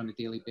withstand on a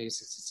daily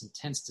basis, it's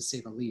intense to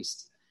say the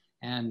least.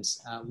 And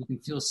we can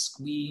feel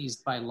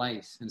squeezed by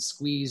life and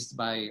squeezed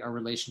by our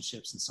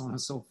relationships and so on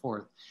and so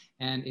forth.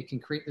 And it can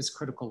create this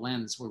critical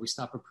lens where we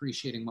stop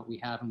appreciating what we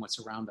have and what's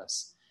around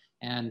us.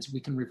 And we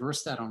can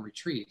reverse that on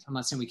retreat. I'm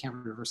not saying we can't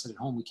reverse it at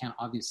home. We can't,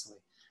 obviously.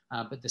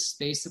 But the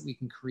space that we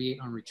can create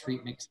on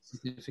retreat makes a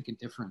significant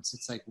difference.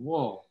 It's like,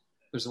 whoa,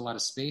 there's a lot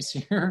of space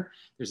here.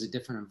 There's a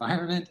different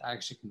environment. I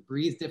actually can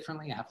breathe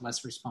differently. I have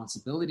less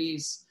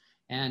responsibilities.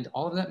 And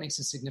all of that makes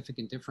a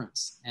significant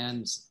difference.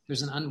 And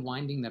there's an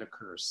unwinding that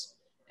occurs.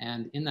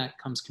 And in that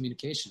comes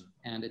communication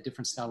and a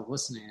different style of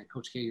listening. And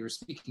Coach K, you were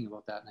speaking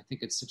about that. And I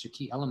think it's such a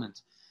key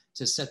element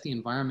to set the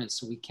environment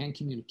so we can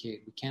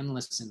communicate, we can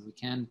listen, we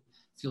can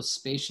feel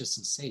spacious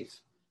and safe.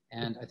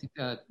 And I think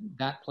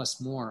that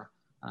plus more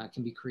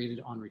can be created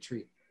on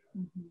retreat.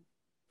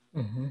 Mm-hmm.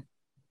 Mm-hmm.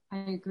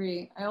 I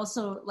agree. I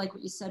also like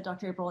what you said,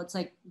 Dr. April. It's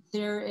like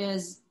there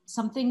is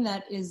something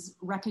that is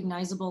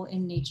recognizable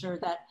in nature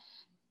that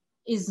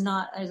is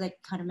not, as I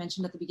kind of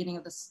mentioned at the beginning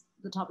of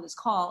the top of this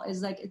call,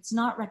 is like it's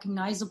not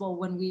recognizable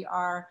when we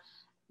are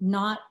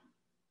not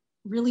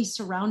really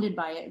surrounded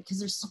by it because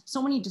there's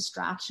so many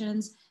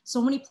distractions,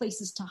 so many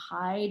places to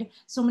hide,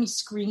 so many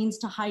screens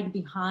to hide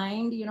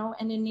behind, you know,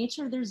 and in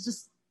nature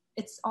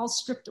it's all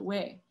stripped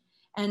away.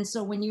 And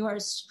so when you are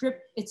it's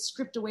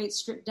stripped away, it's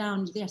stripped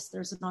down. Yes,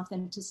 there's an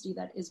authenticity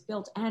that is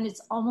built, and it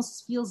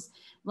almost feels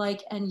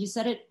like, and you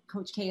said it,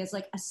 Coach K, is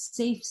like a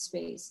safe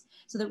space,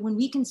 so that when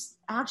we can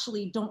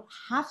actually don't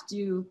have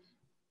to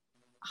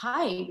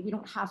hide, we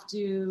don't have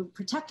to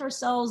protect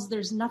ourselves.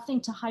 There's nothing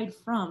to hide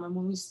from, and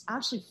when we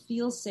actually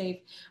feel safe,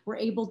 we're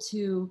able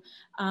to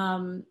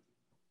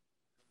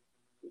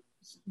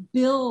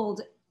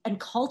build and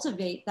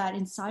cultivate that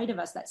inside of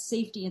us, that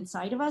safety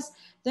inside of us,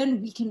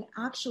 then we can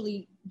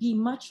actually be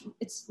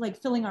it's like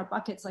filling our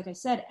buckets, like I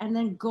said, and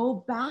then go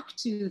back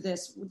to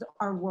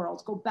our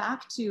world, go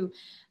back to,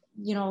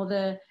 you know,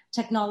 the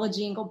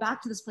technology and go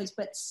back to this place,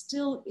 but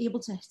still able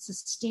to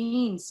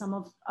sustain some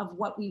of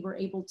what we were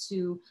able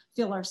to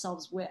fill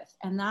ourselves with.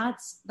 And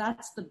that's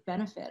the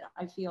benefit,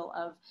 I feel,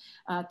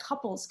 of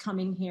couples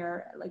coming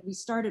here. Like we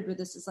started with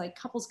this, is like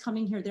couples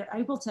coming here, they're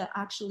able to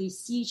actually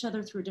see each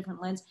other through a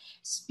different lens,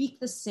 speak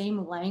the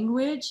same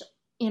language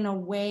in a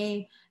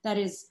way that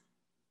is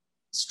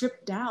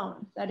stripped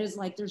down. That is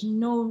like, there's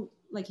no,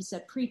 like you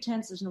said,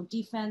 pretense, there's no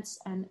defense.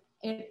 And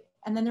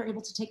then they're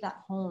able to take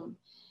that home.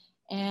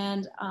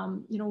 And,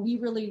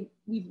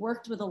 we've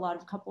worked with a lot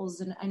of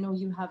couples, and I know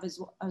you have as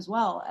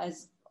well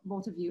as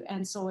both of you.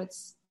 And so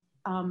it's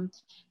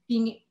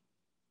being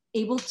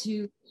able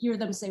to hear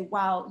them say,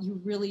 wow, you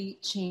really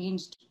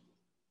changed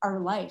our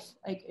life.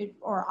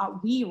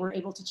 We were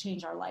able to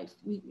change our life.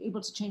 We were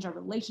able to change our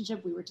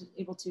relationship. We were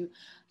able to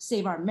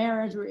save our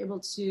marriage. We were able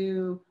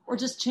to, or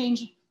just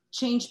change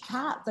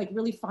path, like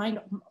really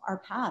find our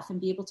path and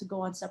be able to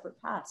go on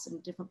separate paths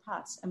and different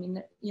paths. I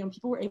mean,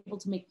 people were able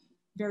to make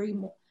very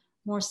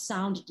more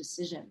sound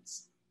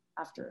decisions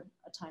after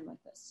a time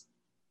like this.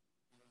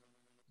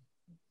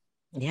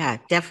 Yeah,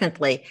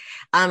 definitely.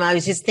 I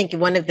was just thinking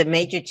one of the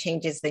major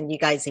changes, and you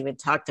guys even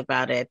talked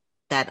about it,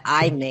 that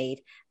I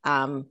made,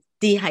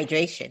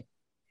 dehydration.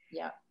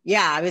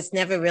 Yeah, I was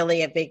never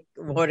really a big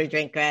water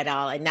drinker at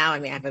all. And now,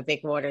 I have a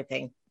big water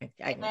thing.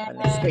 I know on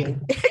the screen.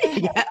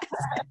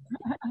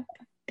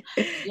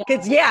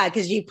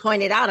 Because you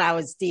pointed out I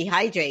was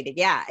dehydrated.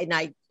 Yeah.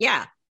 And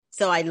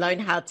so I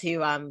learned how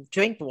to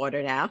drink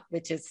water now,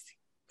 which is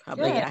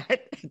probably a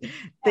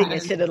thing I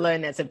should have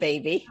learned as a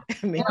baby.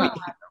 Maybe. But,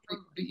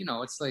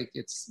 it's like,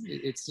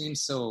 it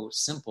seems so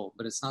simple,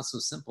 but it's not so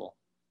simple.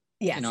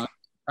 Yes.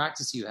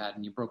 Practice you had,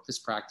 and you broke this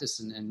practice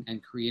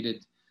and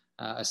created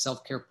a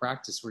self-care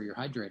practice where you're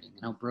hydrating, and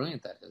how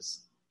brilliant that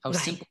is. How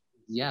simple,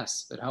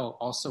 yes, but how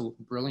also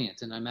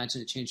brilliant. And I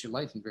imagine it changed your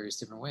life in various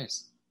different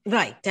ways.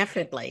 Right,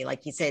 definitely.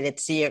 Like you said,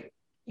 it's you're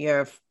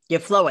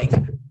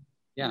flowing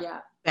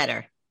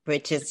better,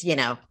 which is,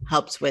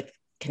 helps with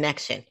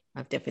connection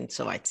of different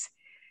sorts.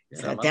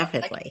 Yeah, so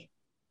definitely.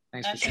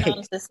 Thanks for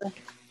sharing.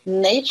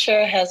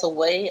 Nature has a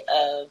way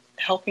of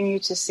helping you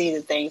to see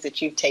the things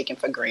that you've taken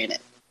for granted.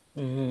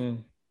 Mm-hmm.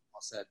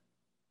 Well said.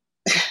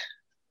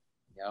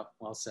 Yeah,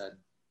 well said.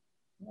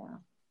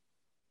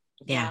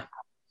 Yeah.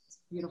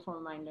 Beautiful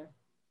reminder.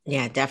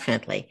 Yeah,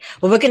 definitely.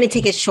 Well, we're going to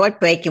take a short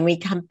break, and we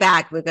come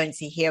back. We're going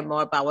to hear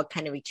more about what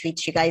kind of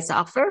retreats you guys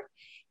offer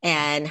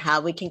and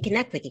how we can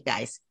connect with you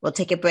guys. We'll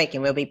take a break,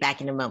 and we'll be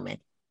back in a moment.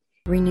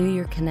 Renew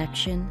your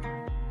connection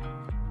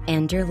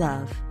and your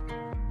love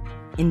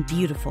in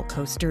beautiful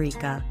Costa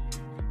Rica.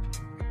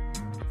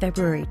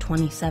 February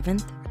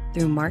 27th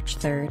through March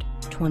 3rd,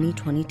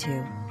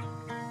 2022.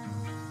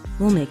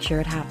 We'll make sure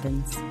it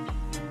happens.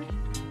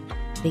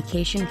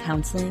 Vacation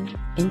Counseling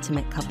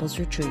Intimate Couples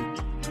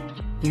Retreat.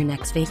 Your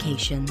next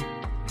vacation.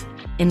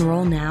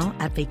 Enroll now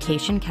at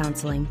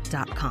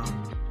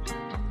vacationcounseling.com.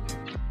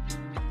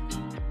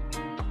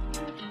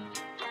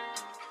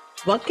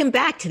 Welcome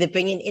back to the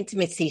Bringing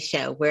Intimacy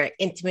Show, where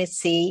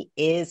intimacy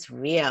is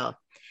real.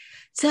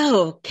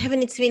 So, Kevin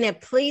and Serena,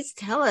 please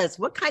tell us,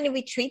 what kind of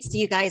retreats do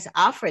you guys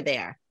offer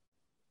there?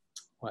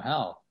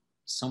 Well,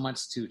 so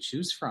much to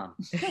choose from.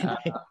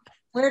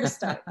 Where to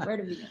start? Where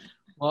to begin?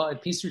 Well,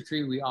 at Peace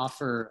Retreat, we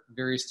offer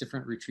various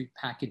different retreat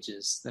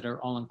packages that are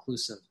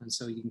all-inclusive. And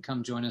so you can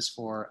come join us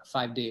for a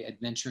 5-day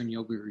adventure and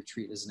yoga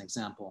retreat, as an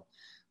example,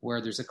 where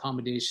there's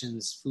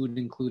accommodations, food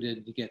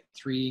included. You get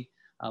 3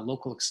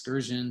 local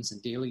excursions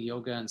and daily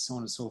yoga and so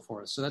on and so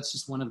forth. So that's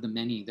just one of the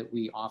many that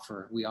we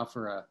offer. We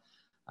offer a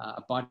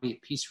Body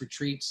at Peace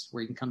retreat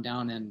where you can come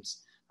down and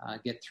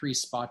get 3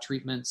 spa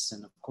treatments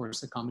and, of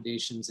course,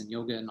 accommodations and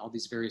yoga and all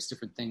these various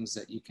different things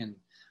that you can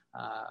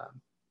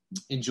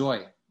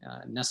enjoy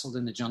nestled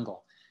in the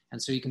jungle.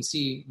 And so you can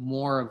see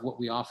more of what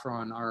we offer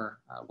on our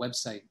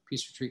website,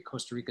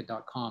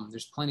 peaceretreatcostarica.com.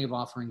 There's plenty of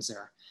offerings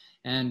there.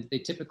 And they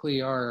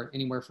typically are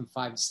anywhere from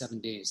 5 to 7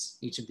 days,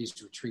 each of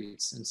these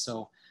retreats. And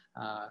so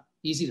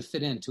easy to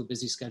fit into a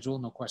busy schedule,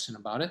 no question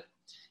about it.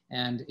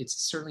 And it's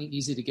certainly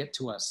easy to get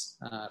to us.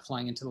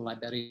 Flying into the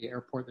Liberia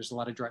airport, there's a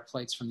lot of direct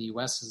flights from the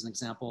US, as an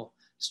example,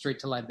 straight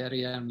to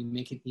Liberia, and we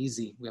make it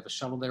easy. We have a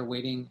shuttle there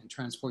waiting and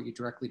transport you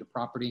directly to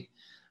property.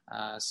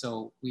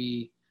 So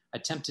we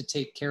attempt to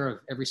take care of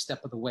every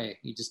step of the way.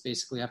 You just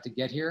basically have to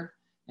get here,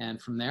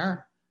 and from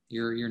there,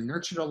 you're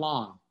nurtured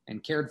along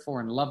and cared for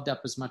and loved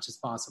up as much as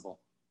possible.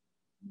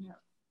 Yeah.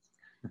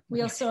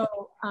 We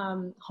also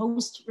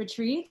host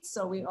retreats.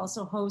 So we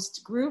also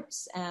host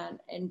groups,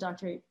 and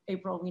Dr.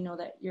 April, we know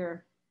that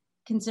you're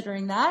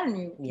considering that,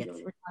 and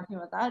we're talking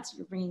about that. So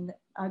you're bringing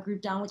a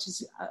group down, which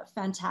is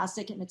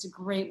fantastic. And it's a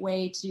great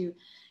way to,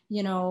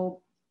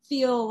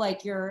 feel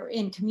like you're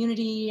in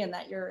community and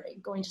that you're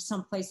going to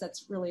some place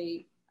that's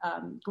really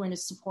going to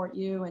support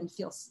you and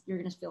you're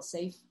going to feel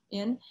safe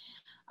in.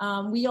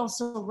 We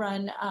also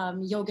run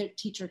yoga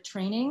teacher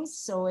trainings.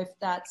 So if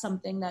that's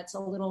something that's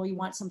you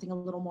want something a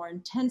little more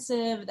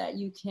intensive that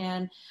you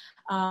can,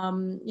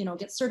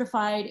 get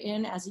certified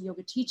in as a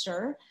yoga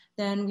teacher,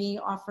 then we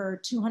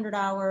offer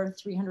 200-hour,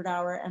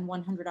 300-hour, and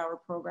 100-hour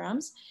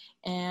programs.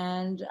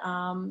 And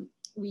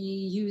we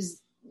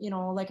use,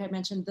 like I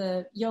mentioned,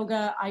 the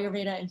yoga,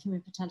 Ayurveda, and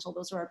human potential.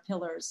 Those are our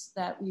pillars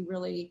that we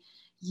really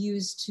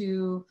use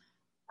to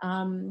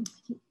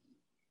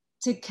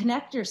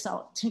connect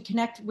yourself, to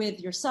connect with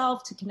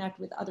yourself, to connect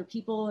with other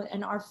people.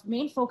 And our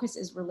main focus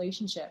is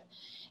relationship.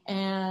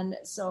 And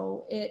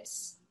so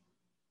it's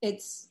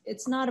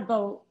it's not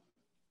about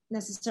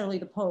necessarily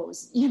the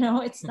pose,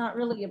 it's not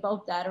really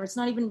about that, or it's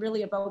not even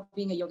really about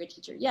being a yoga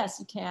teacher. Yes,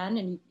 you can,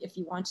 and if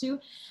you want to,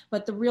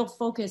 but the real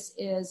focus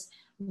is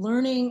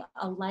learning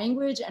a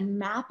language and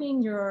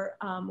mapping your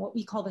what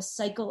we call the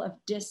cycle of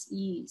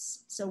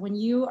dis-ease. So when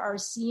you are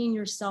seeing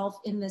yourself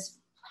in this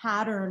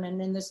pattern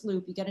and in this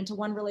loop, you get into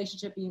one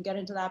relationship, you get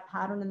into that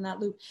pattern and that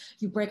loop,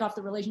 you break off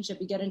the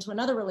relationship, you get into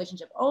another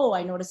relationship. Oh,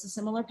 I noticed a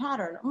similar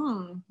pattern.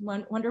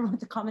 Wonder what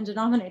the common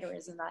denominator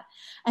is in that.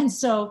 And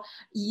so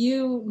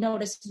you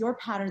notice your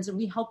patterns and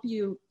we help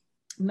you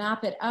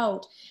map it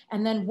out.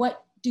 And then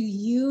what do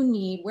you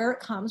need, where it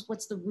comes,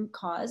 what's the root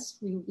cause?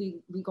 We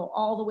go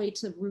all the way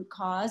to root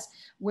cause,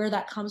 where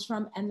that comes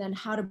from, and then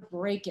how to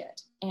break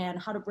it and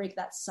how to break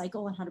that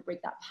cycle and how to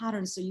break that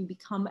pattern so you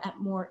become at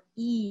more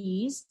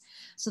ease,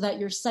 so that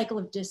your cycle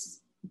of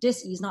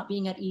dis-ease, not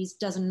being at ease,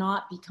 does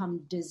not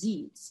become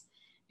disease.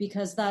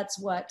 Because that's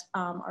what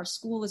our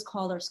school is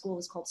called. Our school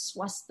is called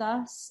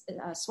Swastha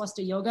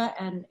Yoga,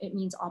 and it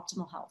means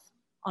optimal health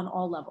on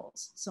all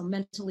levels. So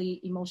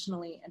mentally,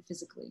 emotionally, and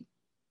physically.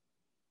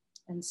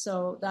 And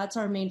so that's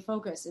our main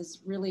focus,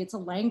 is really, it's a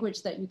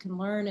language that you can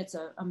learn. It's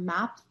a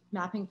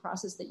mapping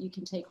process that you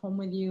can take home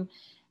with you.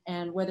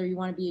 And whether you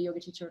want to be a yoga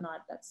teacher or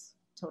not, that's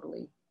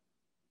totally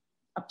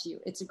up to you.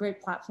 It's a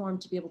great platform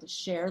to be able to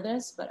share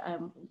this, but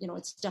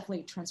it's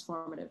definitely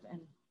transformative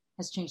and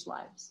has changed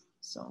lives.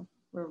 So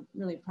we're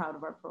really proud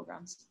of our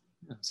programs.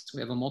 Yes, we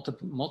have a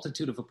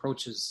multitude of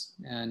approaches,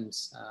 and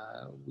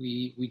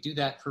we do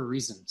that for a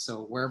reason.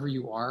 So wherever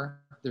you are,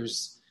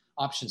 there's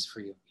options for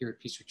you here at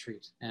Peace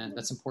Retreat, and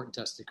that's important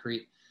to us to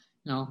create,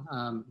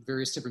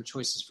 various different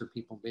choices for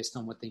people based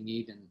on what they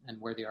need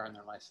and where they are in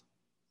their life.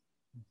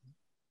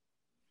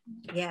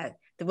 Yeah,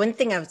 the one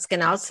thing I was going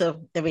to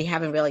also that we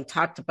haven't really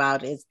talked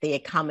about is the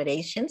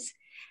accommodations,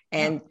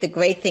 and the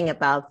great thing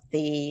about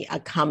the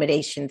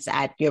accommodations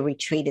at your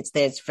retreat is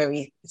that it's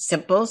very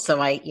simple.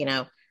 So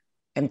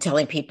I'm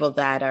telling people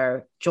that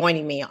are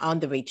joining me on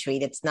the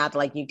retreat, it's not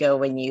like you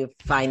go and you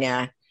find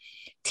a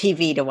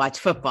TV to watch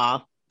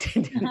football.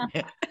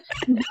 I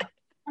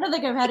don't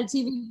think I've had a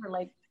TV for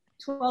like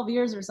 12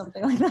 years or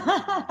something like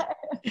that.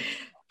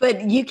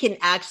 But you can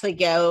actually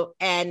go,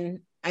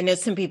 and I know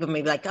some people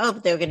may be like, oh,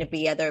 there are going to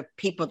be other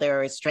people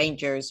there, or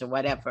strangers or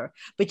whatever,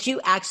 but you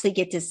actually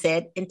get to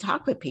sit and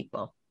talk with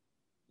people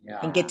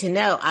and get to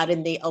know out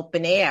in the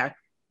open air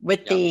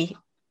with the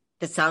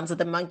sounds of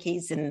the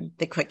monkeys and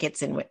the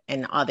crickets and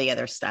all the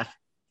other stuff.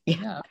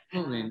 Yeah,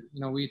 absolutely.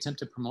 We attempt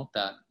to promote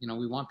that.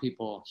 We want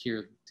people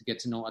here to get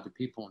to know other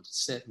people and to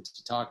sit and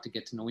to talk, to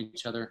get to know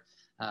each other.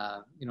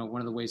 One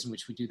of the ways in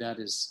which we do that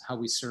is how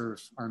we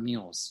serve our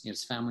meals.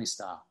 It's family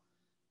style.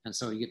 And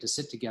so you get to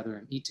sit together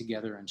and eat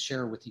together and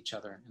share with each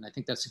other. And I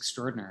think that's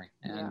extraordinary.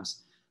 And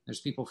there's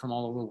people from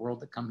all over the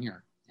world that come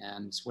here.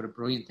 And what a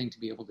brilliant thing to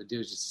be able to do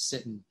is just to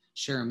sit and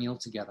share a meal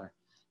together.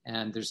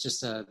 And there's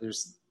just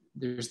there's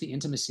the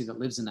intimacy that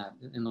lives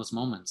in those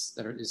moments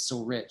that is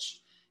so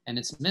rich. And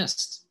it's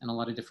missed in a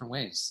lot of different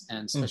ways.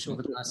 And especially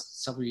over the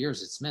last several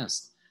years, it's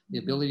missed. The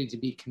ability to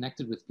be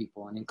connected with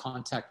people and in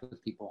contact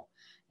with people,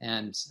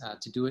 and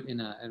to do it in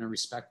a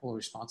respectful,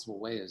 responsible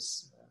way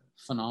is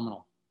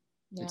phenomenal.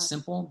 Yeah. It's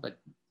simple, but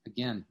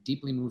again,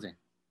 deeply moving.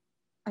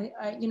 I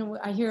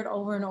hear it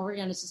over and over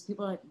again. It's just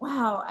people are like,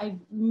 wow, I've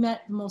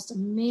met the most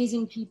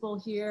amazing people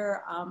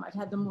here. I've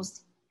had the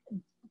most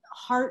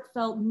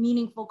heartfelt,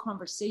 meaningful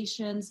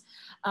conversations,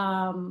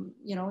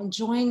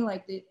 enjoying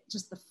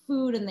just the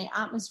food and the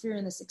atmosphere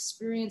and this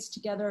experience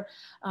together.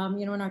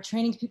 In our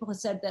trainings, people have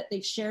said that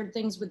they've shared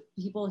things with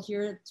people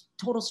here,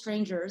 total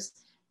strangers,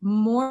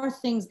 more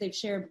things they've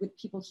shared with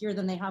people here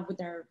than they have with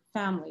their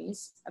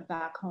families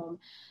back home.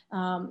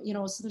 So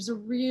there's a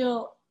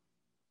real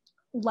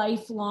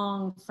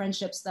lifelong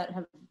friendships that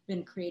have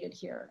been created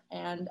here.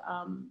 And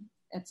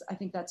I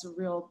think that's a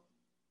real,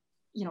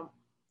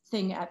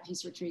 thing at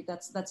Peace Retreat.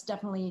 That's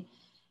definitely,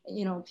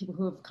 people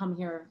who have come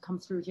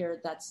through here,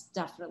 that's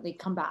definitely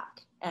come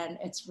back. And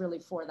it's really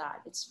for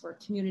that. It's for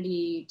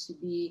community to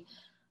be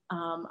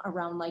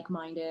around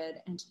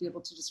like-minded and to be able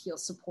to just feel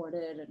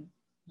supported. And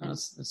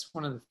that's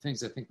one of the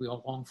things I think we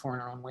all long for in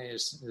our own way,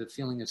 is the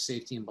feeling of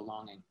safety and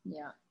belonging.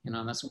 Yeah. And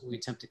that's what we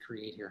attempt to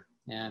create here.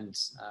 And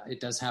it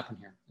does happen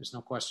here. There's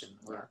no question.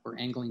 We're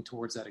angling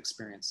towards that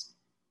experience.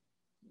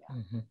 Yeah.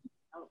 Mm-hmm.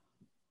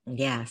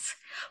 Yes.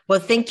 Well,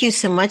 thank you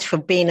so much for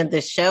being on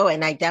the show.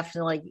 And I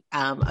definitely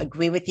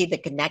agree with you, the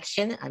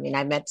connection. I mean,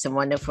 I met some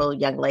wonderful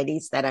young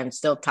ladies that I'm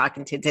still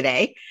talking to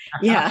today.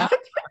 Yeah.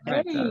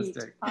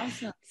 Fantastic.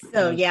 Awesome.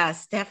 So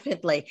yes,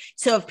 definitely.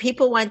 So if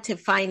people want to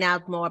find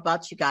out more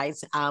about you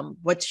guys,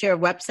 what's your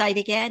website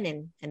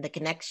again and the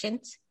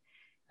connections?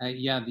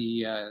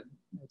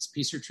 It's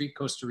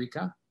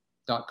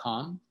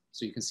peaceretreatcostarica.com.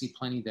 So you can see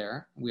plenty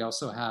there. We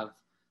also have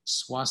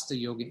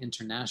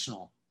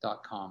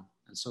swasthayogainternational.com.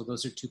 And so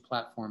those are two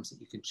platforms that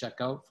you can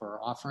check out for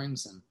our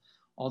offerings and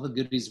all the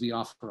goodies we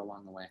offer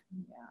along the way.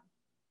 Yeah.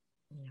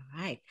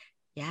 All right.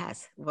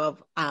 Yes. Well,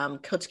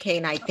 Coach K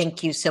and I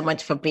thank you so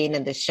much for being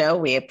in the show.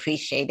 We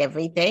appreciate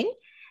everything.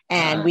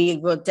 And we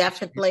will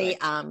definitely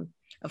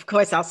of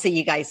course, I'll see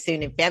you guys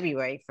soon in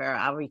February for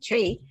our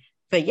retreat.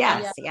 But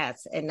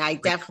yes. And I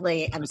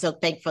definitely am so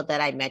thankful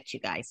that I met you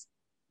guys.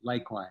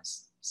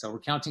 Likewise. So we're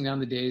counting down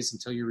the days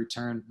until you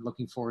return.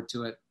 Looking forward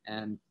to it.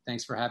 And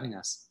thanks for having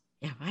us.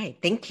 All right.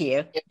 Thank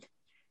you.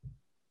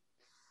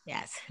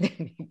 Yes.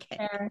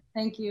 Okay.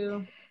 Thank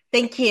you.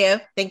 Thank you.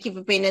 Thank you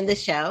for being in the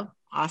show.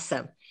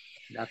 Awesome.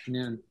 Good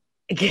afternoon.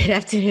 Good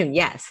afternoon.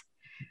 Yes.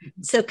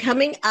 So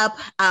coming up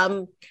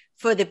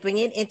for the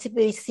Bringing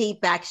Intimacy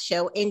Back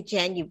show in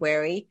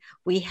January,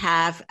 we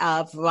have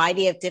a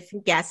variety of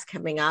different guests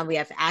coming on. We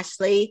have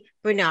Ashley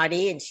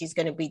Bernardi, and she's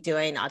going to be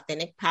doing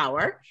Authentic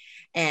Power,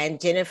 and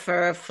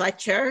Jennifer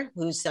Fletcher,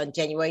 who's on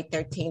January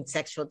 13th,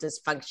 Sexual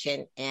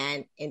Dysfunction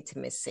and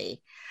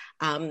Intimacy.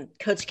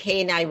 Coach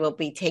K and I will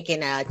be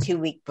taking a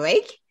 2-week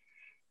break,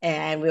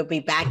 and we'll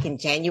be back in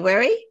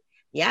January.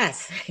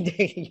 Yes.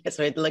 Yes,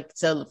 we look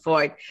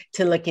forward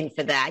to looking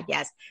for that.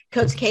 Yes.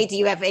 Coach K, do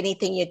you have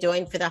anything you're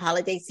doing for the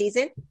holiday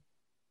season?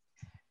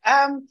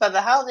 For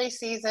the holiday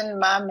season,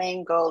 my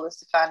main goal is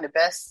to find the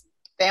best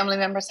family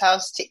member's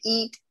house to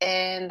eat,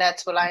 and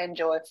that's what I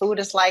enjoy. Food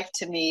is life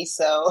to me,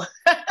 so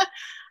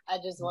I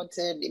just want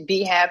to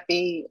be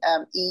happy,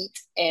 eat,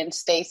 and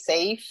stay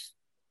safe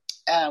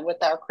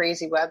with our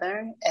crazy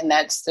weather, and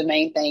that's the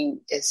main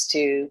thing, is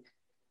to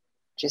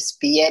just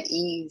be at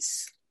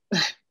ease.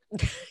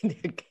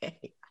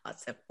 Okay,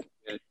 awesome.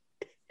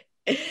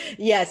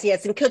 Yes.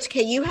 And Coach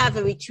K, you have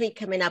a retreat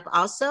coming up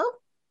also?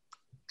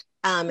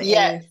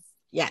 Yes.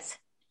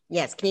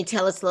 Yes. Can you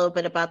tell us a little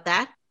bit about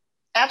that?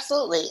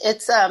 Absolutely.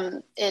 It's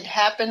it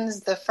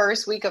happens the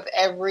first week of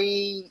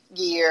every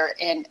year,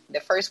 and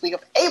the first week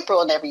of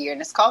April in every year,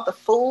 and it's called the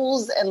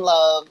Fools in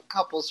Love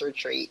Couples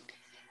Retreat.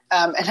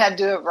 And I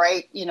do it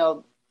right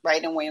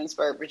in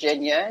Williamsburg,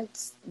 Virginia.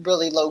 It's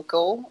really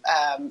local,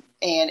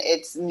 and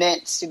it's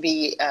meant to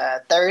be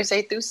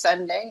Thursday through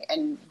Sunday.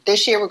 And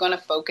this year we're going to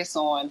focus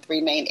on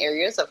 3 main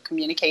areas of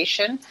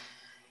communication.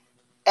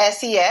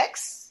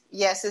 SEX,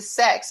 yes, it's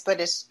sex, but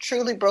it's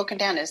truly broken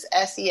down as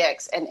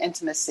SEX and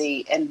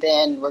intimacy. And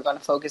then we're going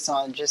to focus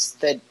on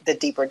just the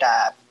deeper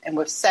dive. And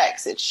with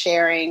sex, it's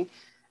sharing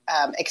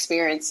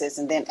experiences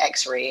and then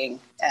X-raying.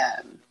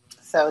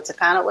 So to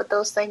find out what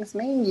those things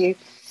mean, you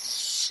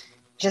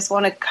just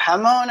want to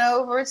come on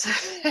over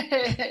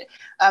to,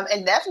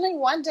 and definitely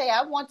one day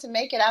I want to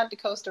make it out to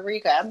Costa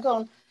Rica. I'm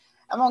going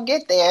to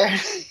get there.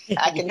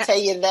 I can tell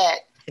you that,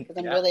 because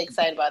I'm really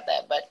excited about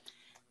that. But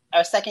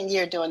our second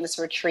year doing this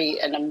retreat,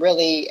 and I'm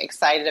really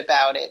excited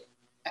about it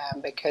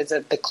because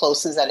of the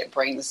closeness that it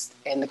brings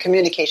and the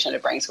communication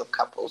it brings with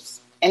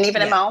couples, and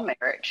even in my own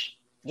marriage.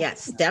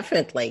 Yes,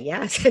 definitely.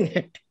 Yes.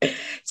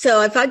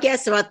 So if our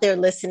guests are out there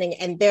listening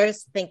and they're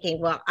thinking,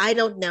 well, I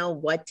don't know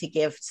what to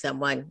give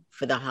someone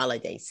for the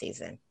holiday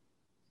season.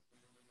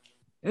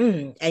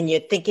 And you're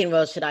thinking,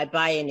 well, should I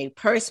buy a new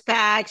purse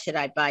bag? Should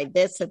I buy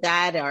this or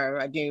that, or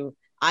a new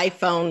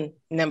iPhone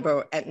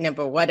number,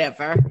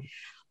 whatever?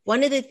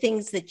 One of the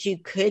things that you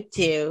could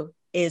do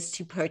is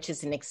to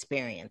purchase an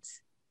experience,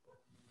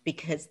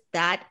 because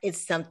that is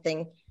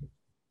something,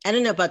 I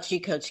don't know about you,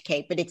 Coach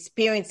Kate, but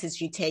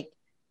experiences you take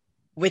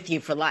with you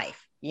for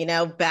life,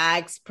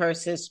 bags,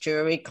 purses,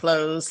 jewelry,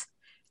 clothes,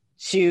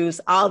 shoes,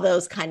 all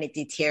those kind of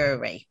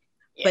deteriorate,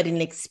 but an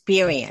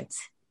experience.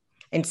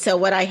 And so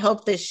what I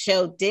hope this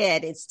show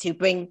did is to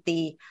bring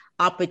the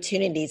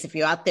opportunities. If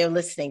you're out there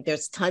listening,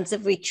 there's tons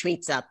of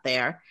retreats out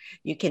there.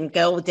 You can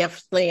go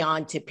definitely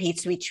on to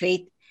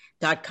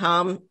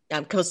peaceretreat.com,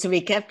 Costa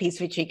Rica, Peace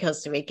Retreat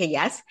Costa Rica,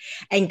 yes.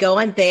 And go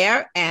on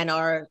there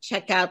or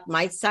check out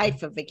my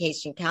site for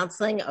vacation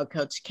counseling or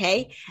Coach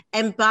K,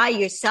 and buy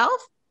yourself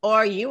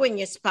or you and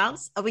your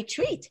spouse a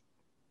retreat.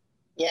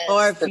 Yes.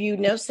 Or if you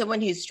know someone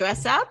who's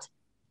stressed out,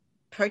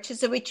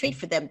 purchase a retreat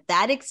for them.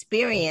 That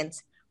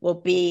experience will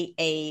be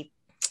a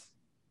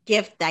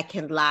gift that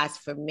can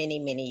last for many,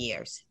 many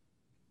years.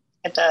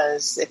 It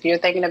does. If you're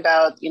thinking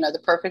about,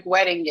 the perfect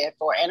wedding gift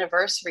or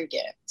anniversary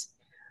gift,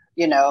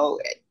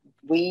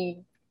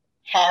 we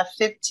have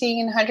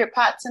 1,500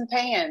 pots and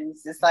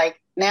pans. It's like,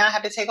 now I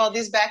have to take all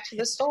these back to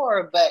the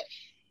store. But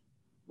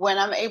when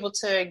I'm able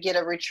to get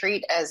a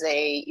retreat as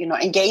a,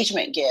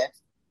 engagement gift,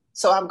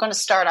 so I'm going to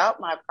start out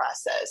my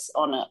process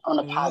on a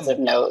positive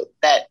note.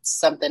 That's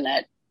something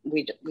that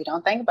we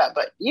don't think about,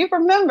 but you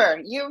remember,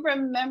 you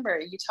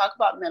talk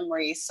about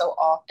memories so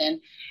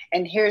often,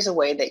 and here's a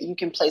way that you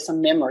can place a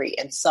memory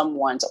in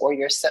someone's or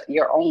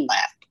your own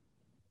lap.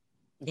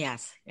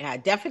 Yes. Yeah,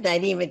 definitely. I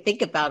didn't even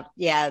think about,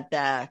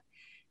 the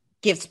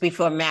gifts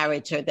before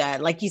marriage, or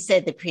like you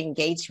said, the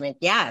pre-engagement.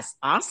 Yes.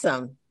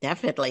 Awesome.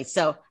 Definitely.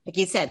 So like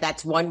you said,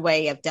 that's one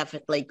way of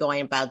definitely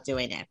going about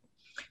doing it.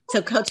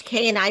 So Coach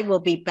K and I will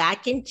be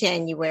back in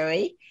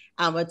January.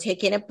 We're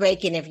taking a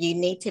break. And if you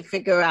need to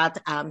figure out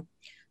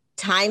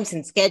times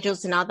and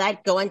schedules and all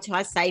that, go into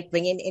our site,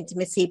 Bringing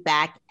Intimacy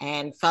Back,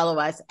 and follow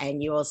us,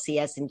 and you will see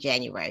us in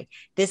January.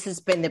 This has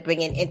been the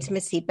Bringing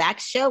Intimacy Back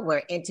show,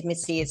 where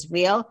intimacy is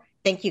real.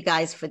 Thank you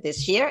guys for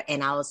this year,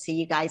 and I will see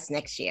you guys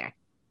next year.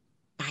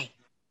 Bye.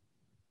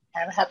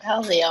 Have a happy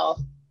holiday, y'all.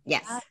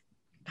 Yes.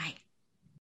 Bye.